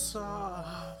so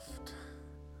soft,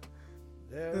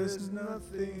 there's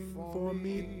nothing for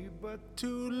me but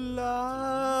to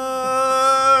love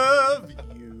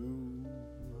you.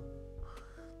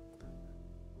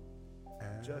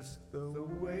 Just the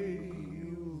way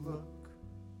you look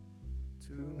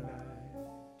tonight.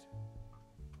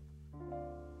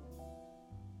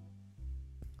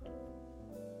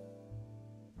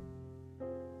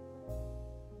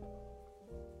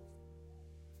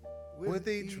 with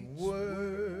each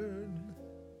word,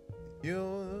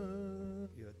 your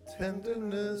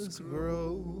tenderness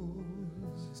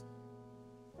grows,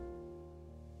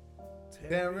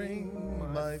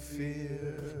 tearing my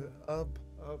fear apart.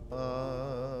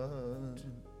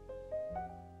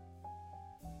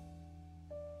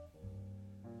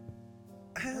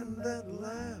 And that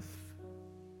laugh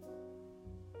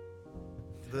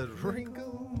that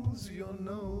wrinkles your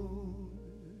nose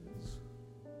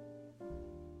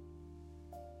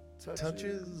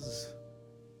touches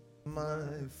my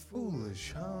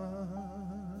foolish heart.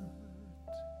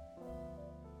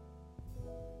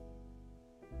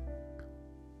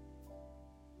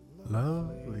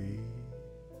 Lovely.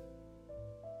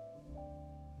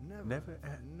 Never,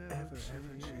 ever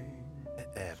change.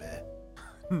 Ever.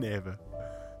 Never.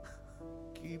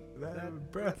 Keep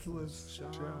that breathless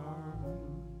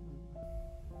charm.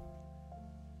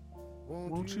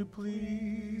 Won't you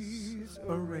please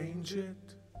arrange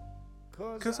it?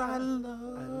 'Cause I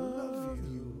love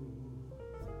you.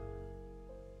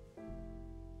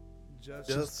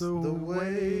 Just the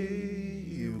way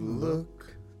you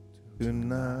look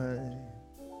tonight.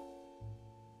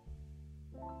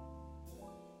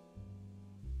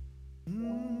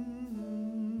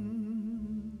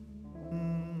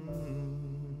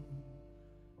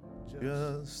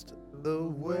 Just the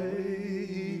way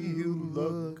you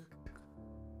look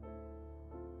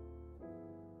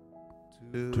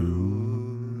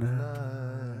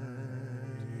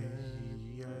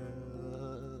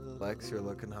tonight. Lex, you're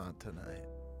looking hot tonight.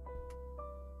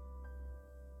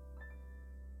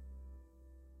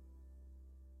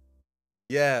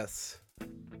 Yes.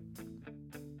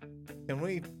 Can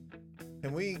we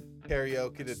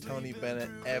karaoke to Tony Bennett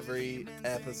every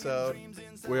episode?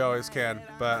 We always can,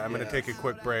 but I'm going to take a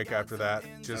quick break after that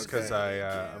just because Okay.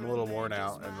 I'm a little worn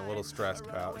out and a little stressed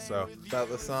about. So, About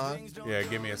the song? yeah,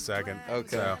 give me a second.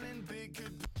 Okay. So,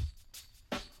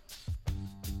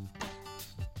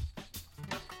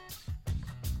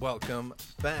 Welcome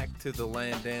back to the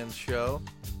Landan Show.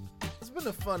 It's been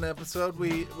a fun episode.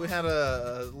 We had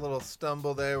a little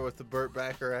stumble there with the Burt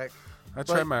Bacharach. I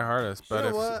tried But my hardest, but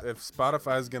you know what? if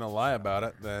Spotify's going to lie about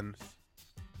it, then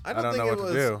I don't don't know think what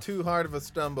it to was do. too hard of a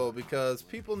stumble because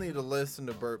people need to listen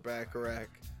to Burt Bacharach.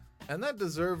 And that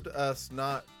deserved us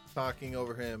not talking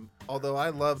over him. Although I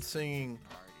loved singing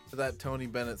that Tony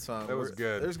Bennett song. That was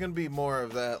good. There's going to be more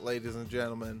of that, ladies and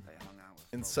gentlemen,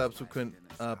 in subsequent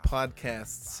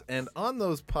podcasts. And on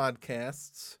those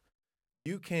podcasts,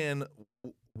 you can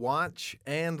watch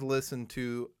and listen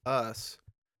to us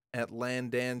at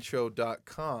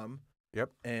landanshow.com. Yep.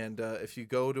 And if you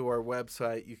go to our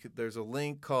website, there's a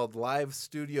link called Live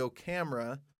Studio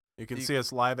Camera. you can You see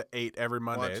us live at 8 every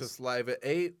Watch Mondays. us live at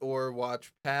 8 or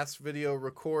watch past video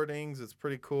recordings. It's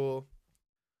pretty cool.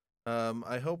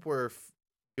 I hope we're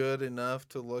good enough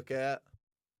to look at.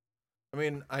 I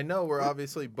mean, I know we're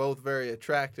obviously both very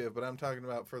attractive, but I'm talking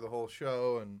about for the whole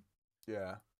show, and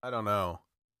Yeah. I don't know.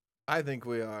 I think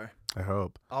we are. I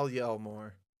hope. I'll yell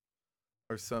more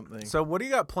or something. So, what do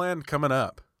you got planned coming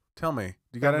up? Tell me.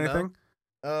 Do you got Coming up?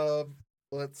 anything?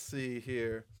 Let's see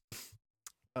here.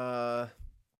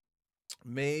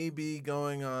 Maybe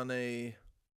going on a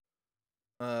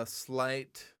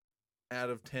slight out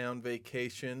of town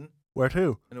vacation Where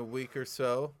to? in a week or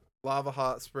so. Lava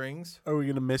Hot Springs. Are we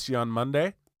gonna miss you on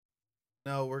Monday?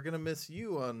 No, we're gonna miss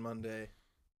you on Monday.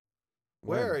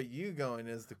 Where When? are you going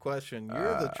is the question.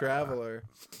 You're the traveler.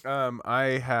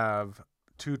 I have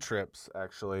 2 trips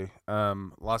actually.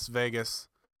 Las Vegas.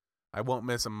 I won't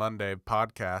miss a Monday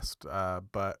podcast.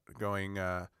 But going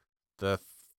the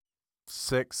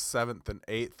 6th, 7th, and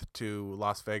 8th to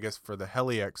Las Vegas for the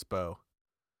Heli Expo.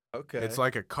 Okay. It's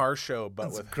like a car show, but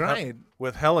That's with great.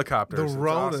 with helicopters. The It's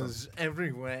road awesome. is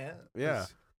everywhere. Yeah.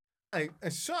 I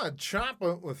saw a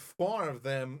chopper with 4 of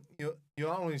them. You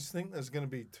always think there's going to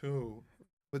be 2,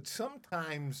 but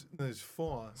sometimes there's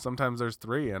 4. Sometimes there's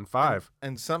 3 and 5.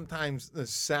 And sometimes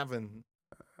there's 7.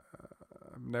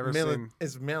 I've never seen.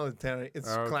 It's military. It's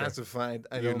Oh, okay. classified.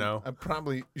 I You don't know. I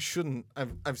probably shouldn't.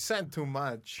 I've said too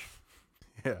much.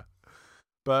 Yeah.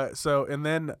 But so, and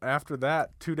then after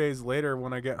that, 2 days later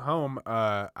when I get home,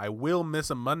 I will miss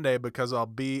a Monday because I'll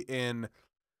be in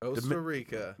Costa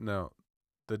Rica.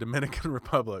 the Dominican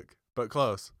Republic, but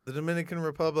close. The Dominican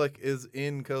Republic is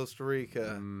in Costa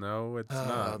Rica. No, it's Oh,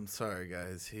 not. I'm sorry,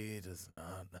 guys. He does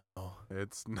not know.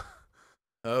 It's not.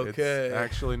 Okay. It's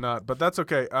actually not, but that's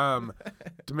okay.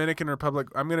 Dominican Republic.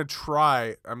 I'm gonna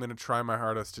try my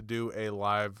hardest to do a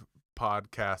live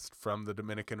podcast from the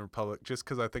Dominican Republic, just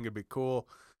because I think it'd be cool.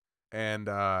 And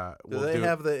Do we'll they do.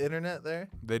 have the internet there?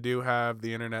 They do have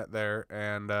the internet there,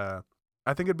 and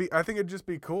I think it'd just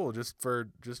be cool just for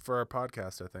our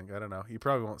podcast. I don't know. You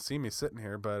probably won't see me sitting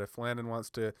here, but if Landon wants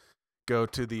to go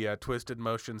to the Twisted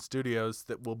Motion Studios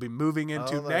that we'll be moving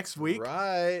into Oh, next that's week.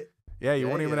 Right. Yeah, you Yeah,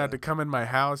 won't even yeah. have to come in my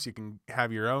house. You can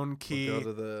have your own key. We'll go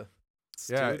to the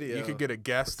Yeah, studio. you could get a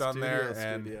guest The on there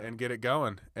studio. and get it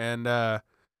going, and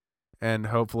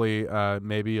hopefully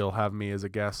maybe you'll have me as a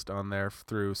guest on there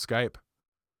through Skype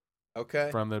Okay.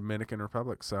 from the Dominican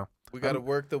Republic. So We got to I'm-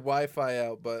 work the Wi-Fi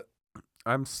out, but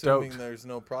I'm assuming stoked. there's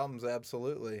no problems,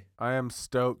 absolutely. I am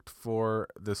stoked for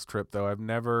this trip though.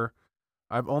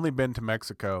 I've only been to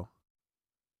Mexico.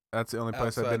 That's the only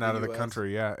place I've Outside been the out of the US.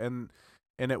 country. Yeah, and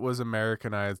it was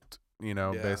Americanized,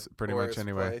 Yeah, pretty much tourist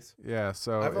anyway. place. Yeah,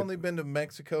 so I've only been to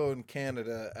Mexico and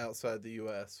Canada outside the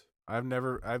U.S. I've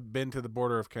been to the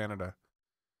border of Canada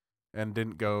and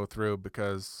didn't go through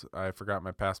because I forgot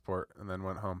my passport and then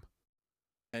went home.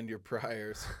 and your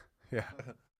priors. Yeah.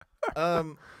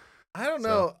 I don't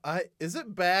know. Is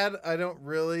it bad? I don't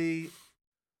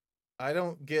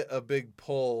get a big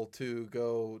pull to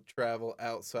go travel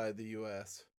outside the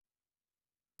U.S.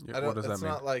 Yeah, what does that It's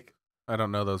mean? not like I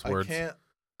don't know those words. I can't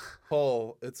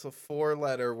pull. It's a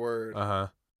 4-letter word. Uh-huh.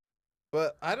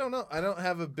 But I don't know. I don't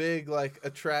have a big like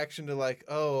attraction to like,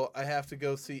 oh, I have to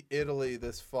go see Italy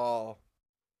this fall,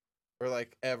 or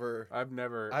like ever. I've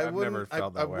never wouldn't-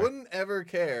 felt I that way. wouldn't ever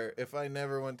care if I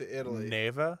never went to Italy.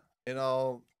 Neva? In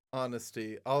all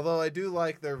honesty, although I do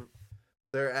like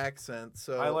their accent,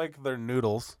 so I like their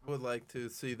noodles. would like to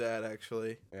see that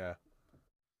actually. Yeah.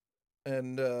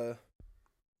 And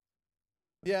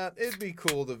yeah, it'd be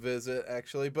cool to visit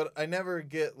actually, but I never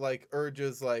get like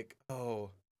urges like, oh,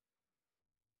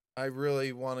 I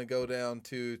really want to go down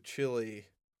to Chile,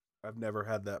 I've never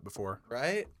had that before.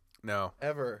 right? No.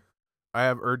 Ever. I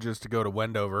have urges to go to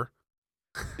Wendover.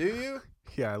 Do you?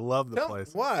 Yeah, I love the Tell-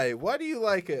 place. Why? Why do you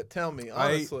like it? Tell me,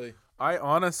 honestly. I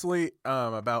honestly,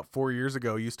 about 4 years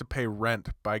ago, used to pay rent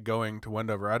by going to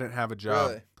Wendover. I didn't have a job.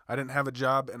 Really? I didn't have a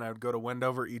job, and I would go to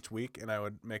Wendover each week, and I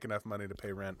would make enough money to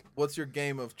pay rent. What's your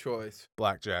game of choice?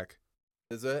 Blackjack.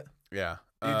 Is it? Yeah.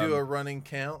 Do you do a running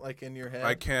count like in your head?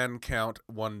 I can count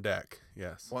one deck.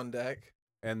 Yes. One deck.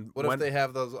 And What if they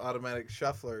have those automatic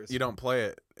shufflers? You don't play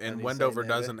it, And and you say Wendover nay,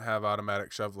 doesn't have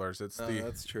automatic shovelers. It's Oh, the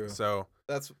that's true. so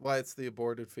That's why it's the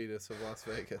aborted fetus of Las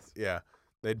Vegas. yeah.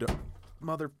 They don't.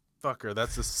 Motherfucker,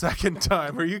 that's the second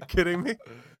time. Are you kidding me?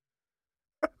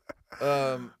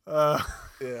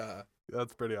 Yeah,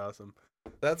 That's pretty awesome.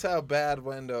 that's how bad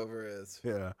Wendover is.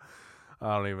 Yeah.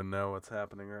 I don't even know what's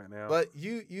happening right now. But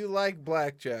you like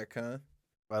blackjack, huh?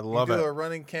 I love you do it. a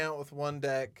running count with one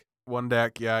deck. One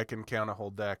deck, yeah, I can count a whole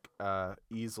deck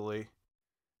easily.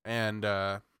 And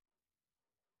I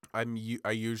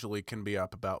usually can be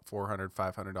up about $400,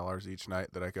 $500 each night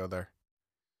that I go there.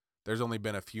 There's only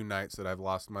been a few nights that I've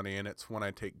lost money, and it's when I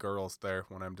take girls there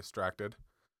when I'm distracted.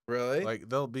 Really? Like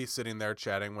they'll be sitting there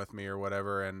chatting with me or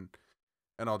whatever, and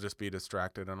I'll just be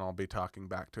distracted, and I'll be talking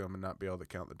back to them and not be able to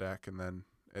count the deck, and then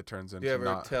it turns do into you ever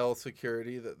not. tell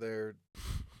security that they're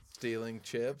stealing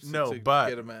chips? No, to but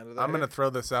get them out of there? I'm gonna throw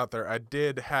this out there. I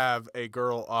did have a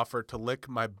girl offer to lick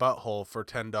my butthole for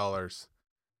 $10.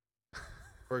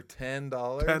 For $10?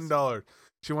 $10.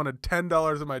 She wanted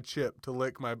 $10 of my chips to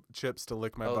lick my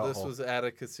Oh, butthole. this was at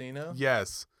a casino?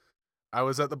 Yes. I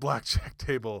was at the blackjack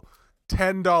table.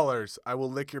 $10. I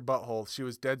will lick your butthole. She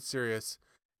was dead serious.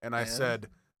 And I And? said,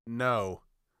 no.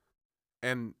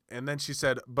 And then she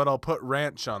said, but I'll put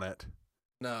ranch on it.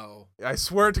 No. I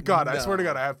swear to God. I swear to No.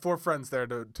 God. I have 4 friends there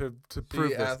to prove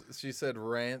this. She said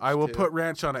ranch. I will too. put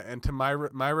ranch on it. And to my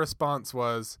response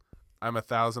was, I'm a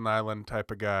Thousand Island type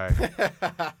of guy.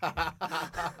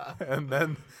 and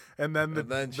then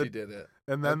she did it.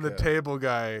 And then the Okay. table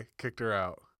guy kicked her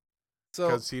out So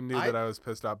because he knew that I was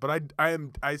pissed off. But I will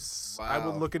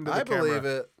Wow. look into the I camera believe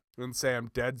it. and say I'm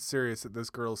dead serious that this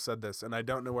girl said this, and I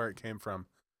don't know where it came from,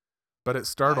 but it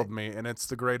startled me, and it's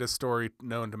the greatest story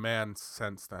known to man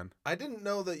since then. I didn't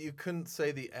know that you couldn't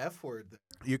say the F word there.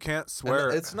 You can't And swear.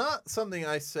 it's not something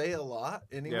I say a lot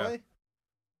anyway.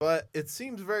 But it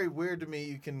seems very weird to me.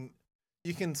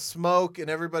 You can smoke in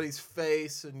everybody's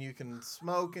face, and you can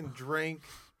smoke and drink.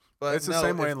 But It's the no,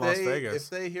 same way if in Las they- Vegas. If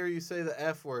they hear you say the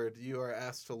F word, you are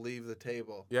asked to leave the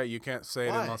table. Yeah, you can't say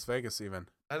it Why? in Las Vegas even.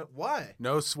 Why?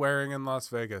 No swearing in Las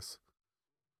Vegas.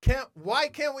 Why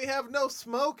can't we have no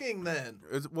smoking then?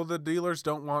 Well, the dealers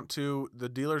don't want to. The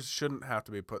dealers shouldn't have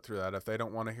to be put through that. If they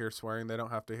don't want to hear swearing, they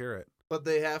don't have to hear it. But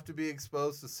they have to be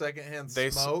exposed to secondhand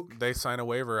They smoke. they sign a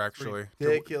waiver actually.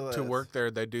 Ridiculous. To work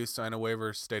there, they do sign a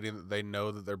waiver stating that they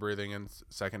know that they're breathing in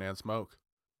secondhand smoke.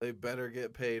 They better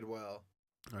get paid well.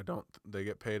 I don't. They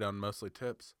get paid on mostly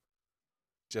tips.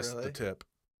 Just the Really? tip.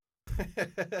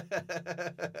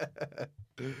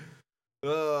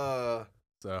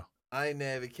 So I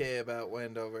never care about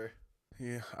Wendover.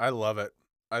 yeah, I love it.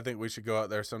 I think we should go out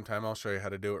there sometime. I'll show you how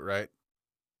to do it right.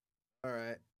 All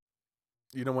right.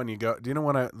 You know when you go? Do you know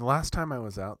when the last time I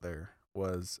was out there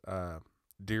was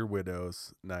Dear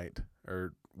Widows night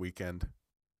or weekend?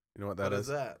 You know what that What is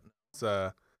that? It's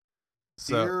so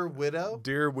Dear Widow?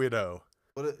 Dear Widow.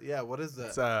 What is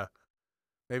that? It's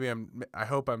maybe I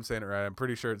hope I'm saying it right. I'm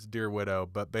pretty sure it's Dear Widow,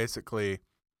 but basically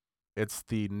it's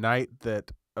the night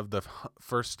that of the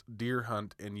first deer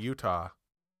hunt in Utah,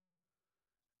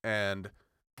 and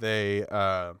they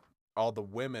all the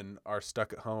women are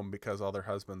stuck at home because all their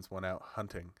husbands went out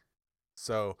hunting.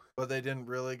 So But they didn't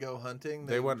really go hunting.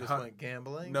 They went just went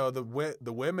gambling. no, the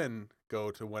women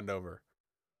go to Wendover.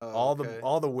 Oh, okay.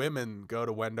 All the women go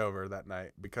to Wendover that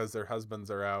night because their husbands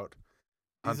are out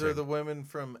These hunting. are the women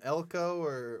from Elko,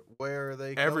 or where are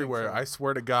they? coming Everywhere. from? I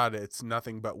swear to God, it's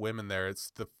nothing but women there.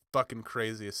 It's the fucking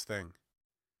craziest thing.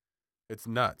 It's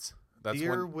nuts. That's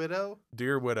Dear Widow?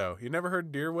 Dear Widow. You never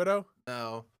heard Dear Widow?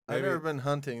 No, Maybe- I've never been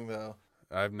hunting though.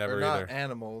 I've never They're either. not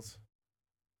animals.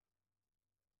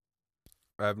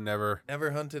 I've never.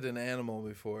 Never hunted an animal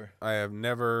before. I have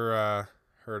never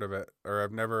heard of it, or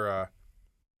I've never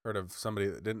heard of somebody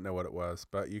that didn't know what it was.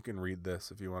 But you can read this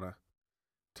if you want to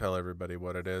tell everybody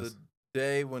what it is. The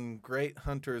day when great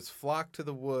hunters flock to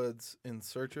the woods in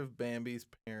search of Bambi's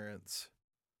parents.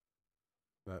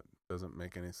 That doesn't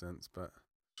make any sense, but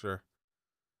sure.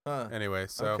 Huh. Anyway,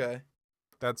 so Okay.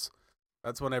 that's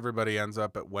when everybody ends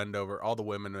up at Wendover. All the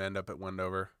women end up at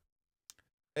Wendover.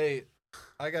 Hey,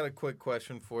 I got a quick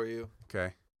question for you.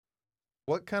 Okay.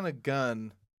 What kind of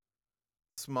gun,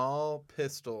 small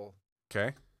pistol,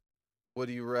 Okay. would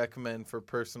you recommend for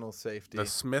personal safety? The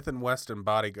Smith & Wesson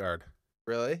Bodyguard.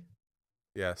 Really?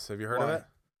 Yes. Have you heard Why? of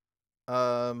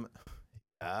it?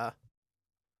 Yeah.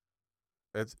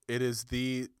 It is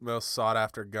the most sought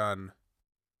after gun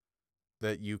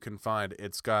that you can find.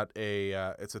 It's got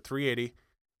it's a 380.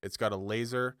 It's got a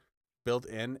laser built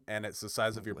in, and it's the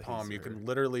size of your palm. You Laser. can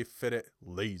literally fit it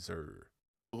Laser.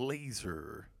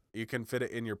 You can fit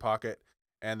it in your pocket,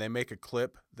 and they make a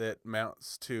clip that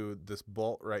mounts to this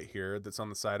bolt right here that's on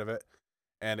the side of it,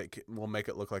 and will make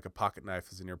it look like a pocket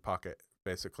knife is in your pocket.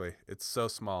 Basically, it's so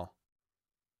small.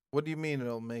 What do you mean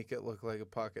it'll make it look like a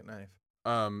pocket knife?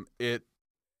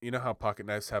 You know how pocket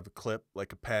knives have a clip,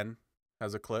 like a pen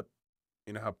has a clip.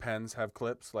 You know how pens have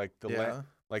clips, like the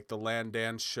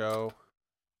Landan Show.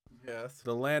 Yes.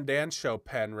 The Landan Show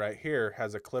pen right here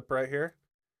has a clip right here.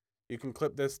 You can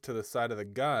clip this to the side of the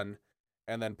gun,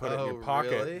 and then put it in your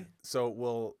pocket, really? so it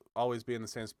will always be in the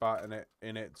same spot.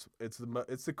 And it's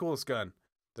the coolest gun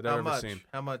that I've How ever much? seen.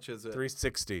 How much is it?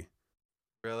 $360.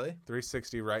 Really?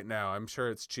 $360 right now. I'm sure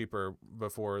it's cheaper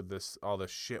before all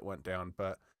this shit went down,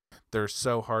 but they're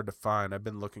so hard to find. I've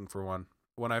been looking for one.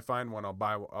 When I find one, I'll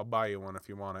buy you one if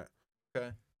you want it.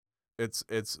 Okay. It's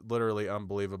literally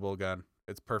unbelievable gun.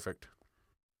 It's perfect.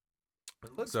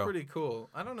 It looks So- pretty cool.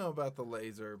 I don't know about the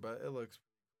laser, but it looks.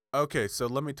 Okay, so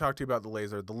let me talk to you about the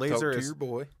laser. The laser Talk to your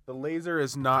boy. the laser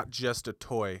is not just a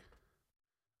toy.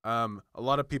 A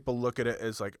lot of people look at it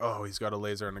as like, oh, he's got a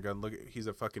laser and a gun. Look, he's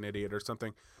a fucking idiot or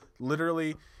something.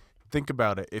 Literally, think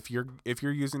about it. If you're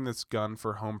using this gun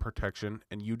for home protection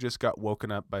and you just got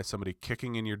woken up by somebody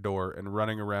kicking in your door and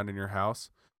running around in your house,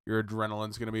 your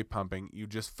adrenaline's gonna be pumping. You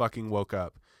just fucking woke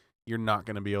up. You're not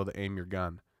gonna be able to aim your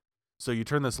gun. So you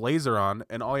turn this laser on,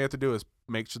 and all you have to do is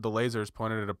make sure the laser is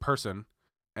pointed at a person,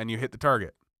 and you hit the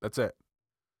target. That's it.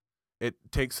 It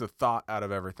takes the thought out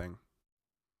of everything.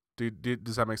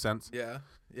 Does that make sense? Yeah.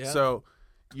 Yeah. So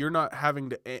you're not having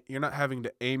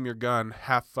to aim your gun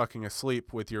half fucking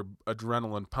asleep with your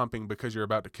adrenaline pumping because you're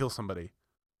about to kill somebody.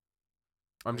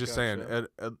 I'm just saying,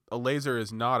 gotcha. a laser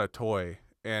is not a toy,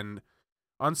 and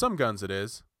on some guns it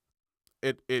is.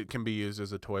 It can be used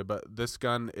as a toy, but this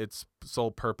gun, its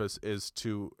sole purpose is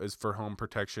for home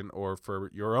protection or for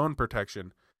your own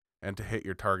protection, and to hit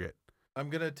your target.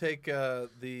 I'm gonna take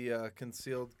the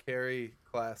concealed carry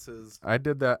classes. I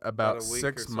did that about a week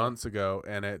 6 or so. months ago,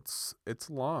 and it's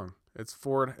long. It's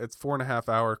 4.5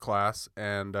 hour class,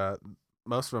 and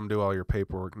most of them do all your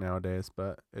paperwork nowadays.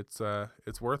 But it's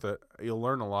worth it. You'll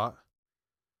learn a lot.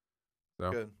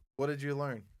 So Good. What did you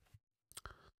learn?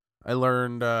 I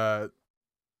learned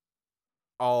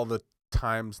all the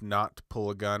times not to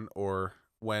pull a gun, or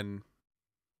when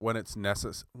it's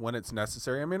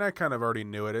necessary. I mean, I kind of already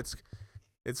knew it.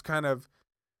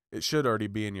 It should already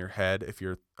be in your head if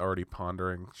you're already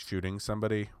pondering shooting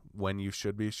somebody when you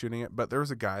should be shooting it. But there was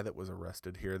a guy that was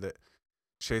arrested here that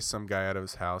chased some guy out of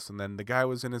his house, and then the guy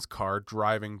was in his car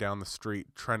driving down the street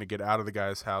trying to get out of the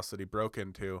guy's house that he broke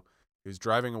into. He was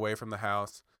driving away from the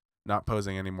house, not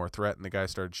posing any more threat, and the guy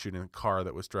started shooting the car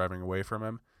that was driving away from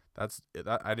him.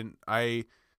 I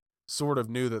sort of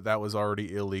knew that was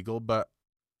already illegal, but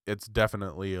it's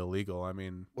definitely illegal. I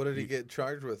mean, What did he get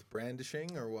charged with?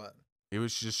 Brandishing or what? he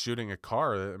was just shooting a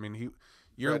car. I mean,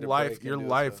 your Tried to life break into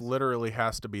his house. literally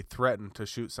has to be threatened to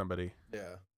shoot somebody.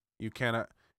 Yeah. You cannot,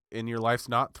 and your life's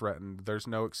not threatened. There's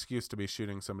no excuse to be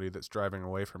shooting somebody that's driving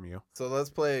away from you. So let's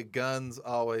play guns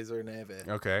always or never.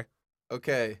 Okay.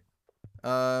 Okay.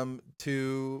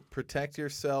 To protect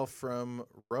yourself from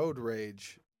road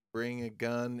rage, bring a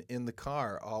gun in the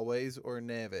car always or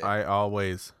never. I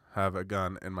always have a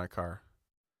gun in my car,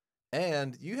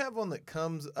 And you have one that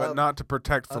comes but up not to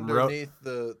protect from road. underneath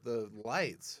the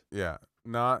lights. Yeah,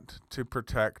 not to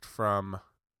protect from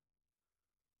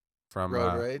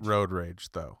Road rage? Road rage,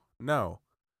 though. No,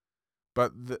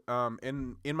 but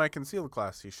in my concealed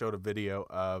class, he showed a video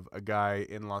of a guy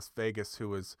in Las Vegas who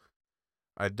was,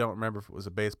 I don't remember if it was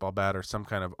a baseball bat or some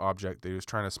kind of object that he was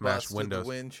trying to smash Busted windows. The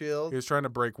windshield. He was trying to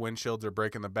break windshields or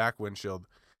break in the back windshield,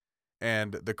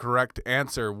 and the correct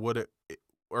answer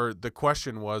the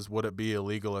question was, would it be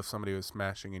illegal if somebody was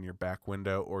smashing in your back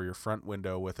window or your front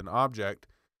window with an object?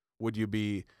 Would you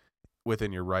be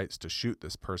within your rights to shoot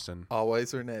this person?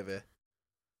 Always or never.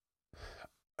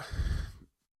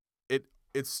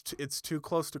 It's too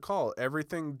close to call.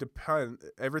 Everything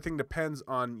depends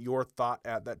on your thought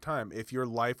at that time. If your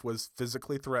life was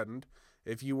physically threatened,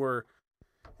 if you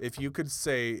could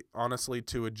say honestly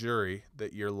to a jury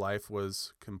that your life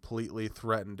was completely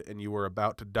threatened and you were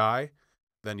about to die,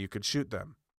 then you could shoot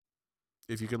them.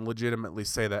 If you can legitimately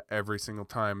say that every single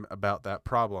time about that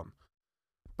problem.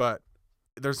 But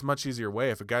there's a much easier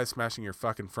way. If a guy's smashing your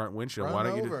fucking front windshield, Run why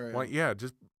don't over him.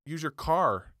 just use your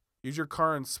car. Use your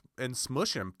car and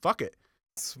smush him. Fuck it.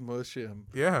 Smush him.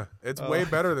 Yeah, it's way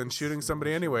better than shooting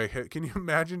somebody Smush him. anyway. Can you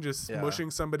imagine just Yeah.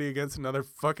 smushing somebody against another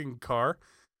fucking car?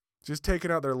 Just taking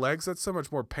out their legs? That's so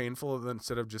much more painful than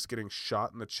instead of just getting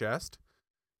shot in the chest.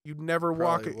 You'd never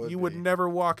walk. Probably You would would be. never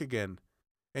walk again,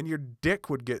 and your dick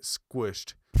would get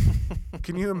squished.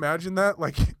 Can you imagine that?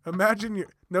 Like, imagine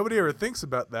nobody ever thinks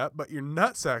about that, but your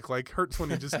nutsack like hurts when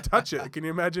you just touch it. Can you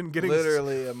imagine getting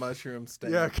Literally a mushroom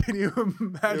stamp. Yeah, can you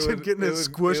imagine getting it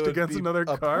squished would against be another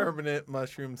a car? permanent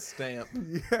mushroom stamp.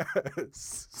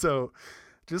 Yes. So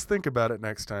just think about it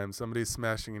next time somebody's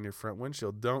smashing in your front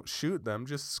windshield. Don't shoot them,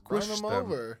 just squish Run them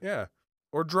over. Yeah.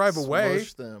 Or drive away.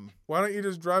 Smush them. Why don't you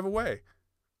just drive away?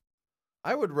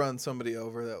 I would run somebody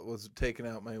over that was taking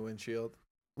out my windshield.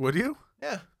 Would you?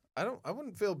 Yeah. I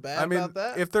wouldn't feel bad I mean, about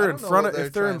that. if I they're in don't know front what of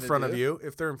if they're in trying to front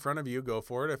of do. you, go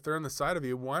for it. If they're on the side of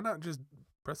you, why not just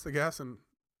press the gas and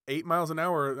 8 miles an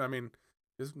hour? I mean,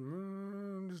 just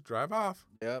drive off.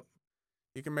 Yep.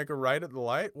 You can make a right at the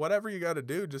light. Whatever you got to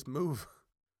do, just move.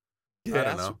 I don't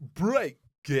Gas, know. break.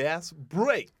 Gas,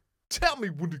 break. Tell me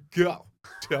when to go.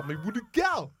 Tell me when to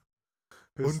go.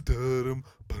 Bun-da-dum,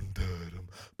 bun-da-dum,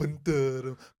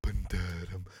 bun-da-dum,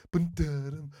 bun-da-dum,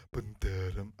 bun-da-dum,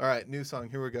 bun-da-dum. All right, new song.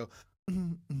 Here we go.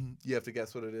 You have to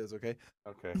guess what it is, okay?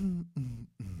 Okay.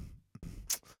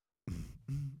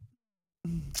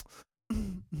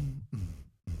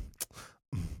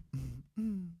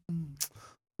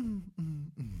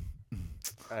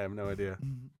 I have no idea.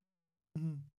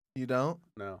 You don't?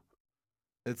 No.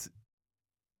 It's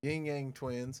Yin Yang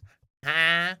Twins.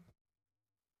 Huh?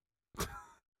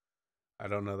 I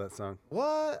don't know that song.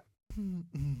 What?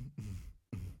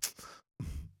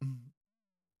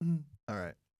 All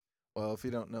right. Well, if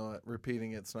you don't know it,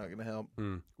 repeating it's not going to help.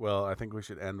 Well, I think we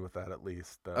should end with that at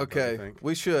least. Don't you Okay, think?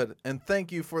 we should. And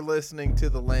thank you for listening to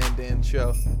the Landan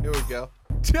Show. Here we go.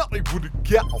 Tell me where to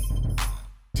go.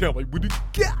 Tell me where to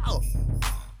go.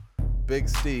 Big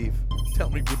Steve, tell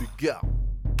me where to go.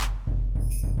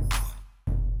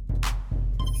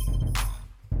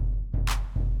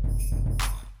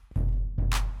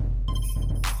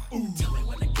 Tell me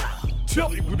when to go. Tell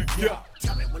me where to go.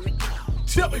 Tell me when to go.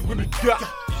 Tell me where to go.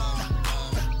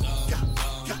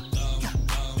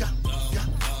 Tell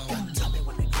me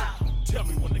when to go. Tell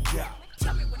me when to go.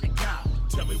 Tell me when to go.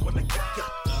 Tell me when to go.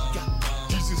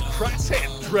 Jesus Christ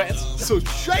had breasts, so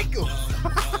shake 'em.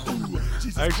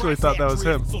 I actually thought that was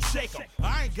him. So shake 'em.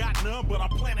 I ain't got none, but I'm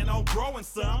planning on growing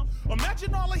some.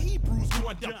 Imagine all the Hebrews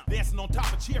going dumb, dancing on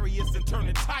top of chariots and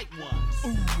turning tight ones.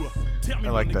 Ooh, tell me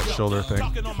I like when to that go. shoulder thing.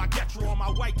 Talking on my Getro on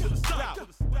my way to the south.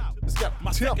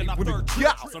 My Tell second me or when to third go.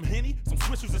 trip. Some Henny, some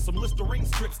Swishers, and some Listerine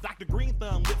strips. Dr. Green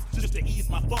Thumb lips just to ease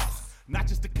my thoughts. Not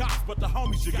just the cops, but the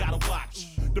homies you gotta watch.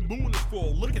 The moon is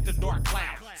full, look at the dark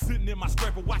cloud. Sitting in my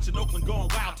scraper watching Oakland going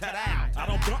wild, ta-dow. I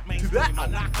don't bump mainstream, I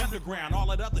knock underground. All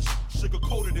that other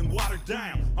sugar-coated and watered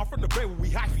down. I'm from the Bay where we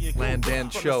hyphy and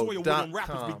LandanShow.com.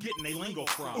 rappers be getting they lingo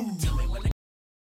from. Tell me when to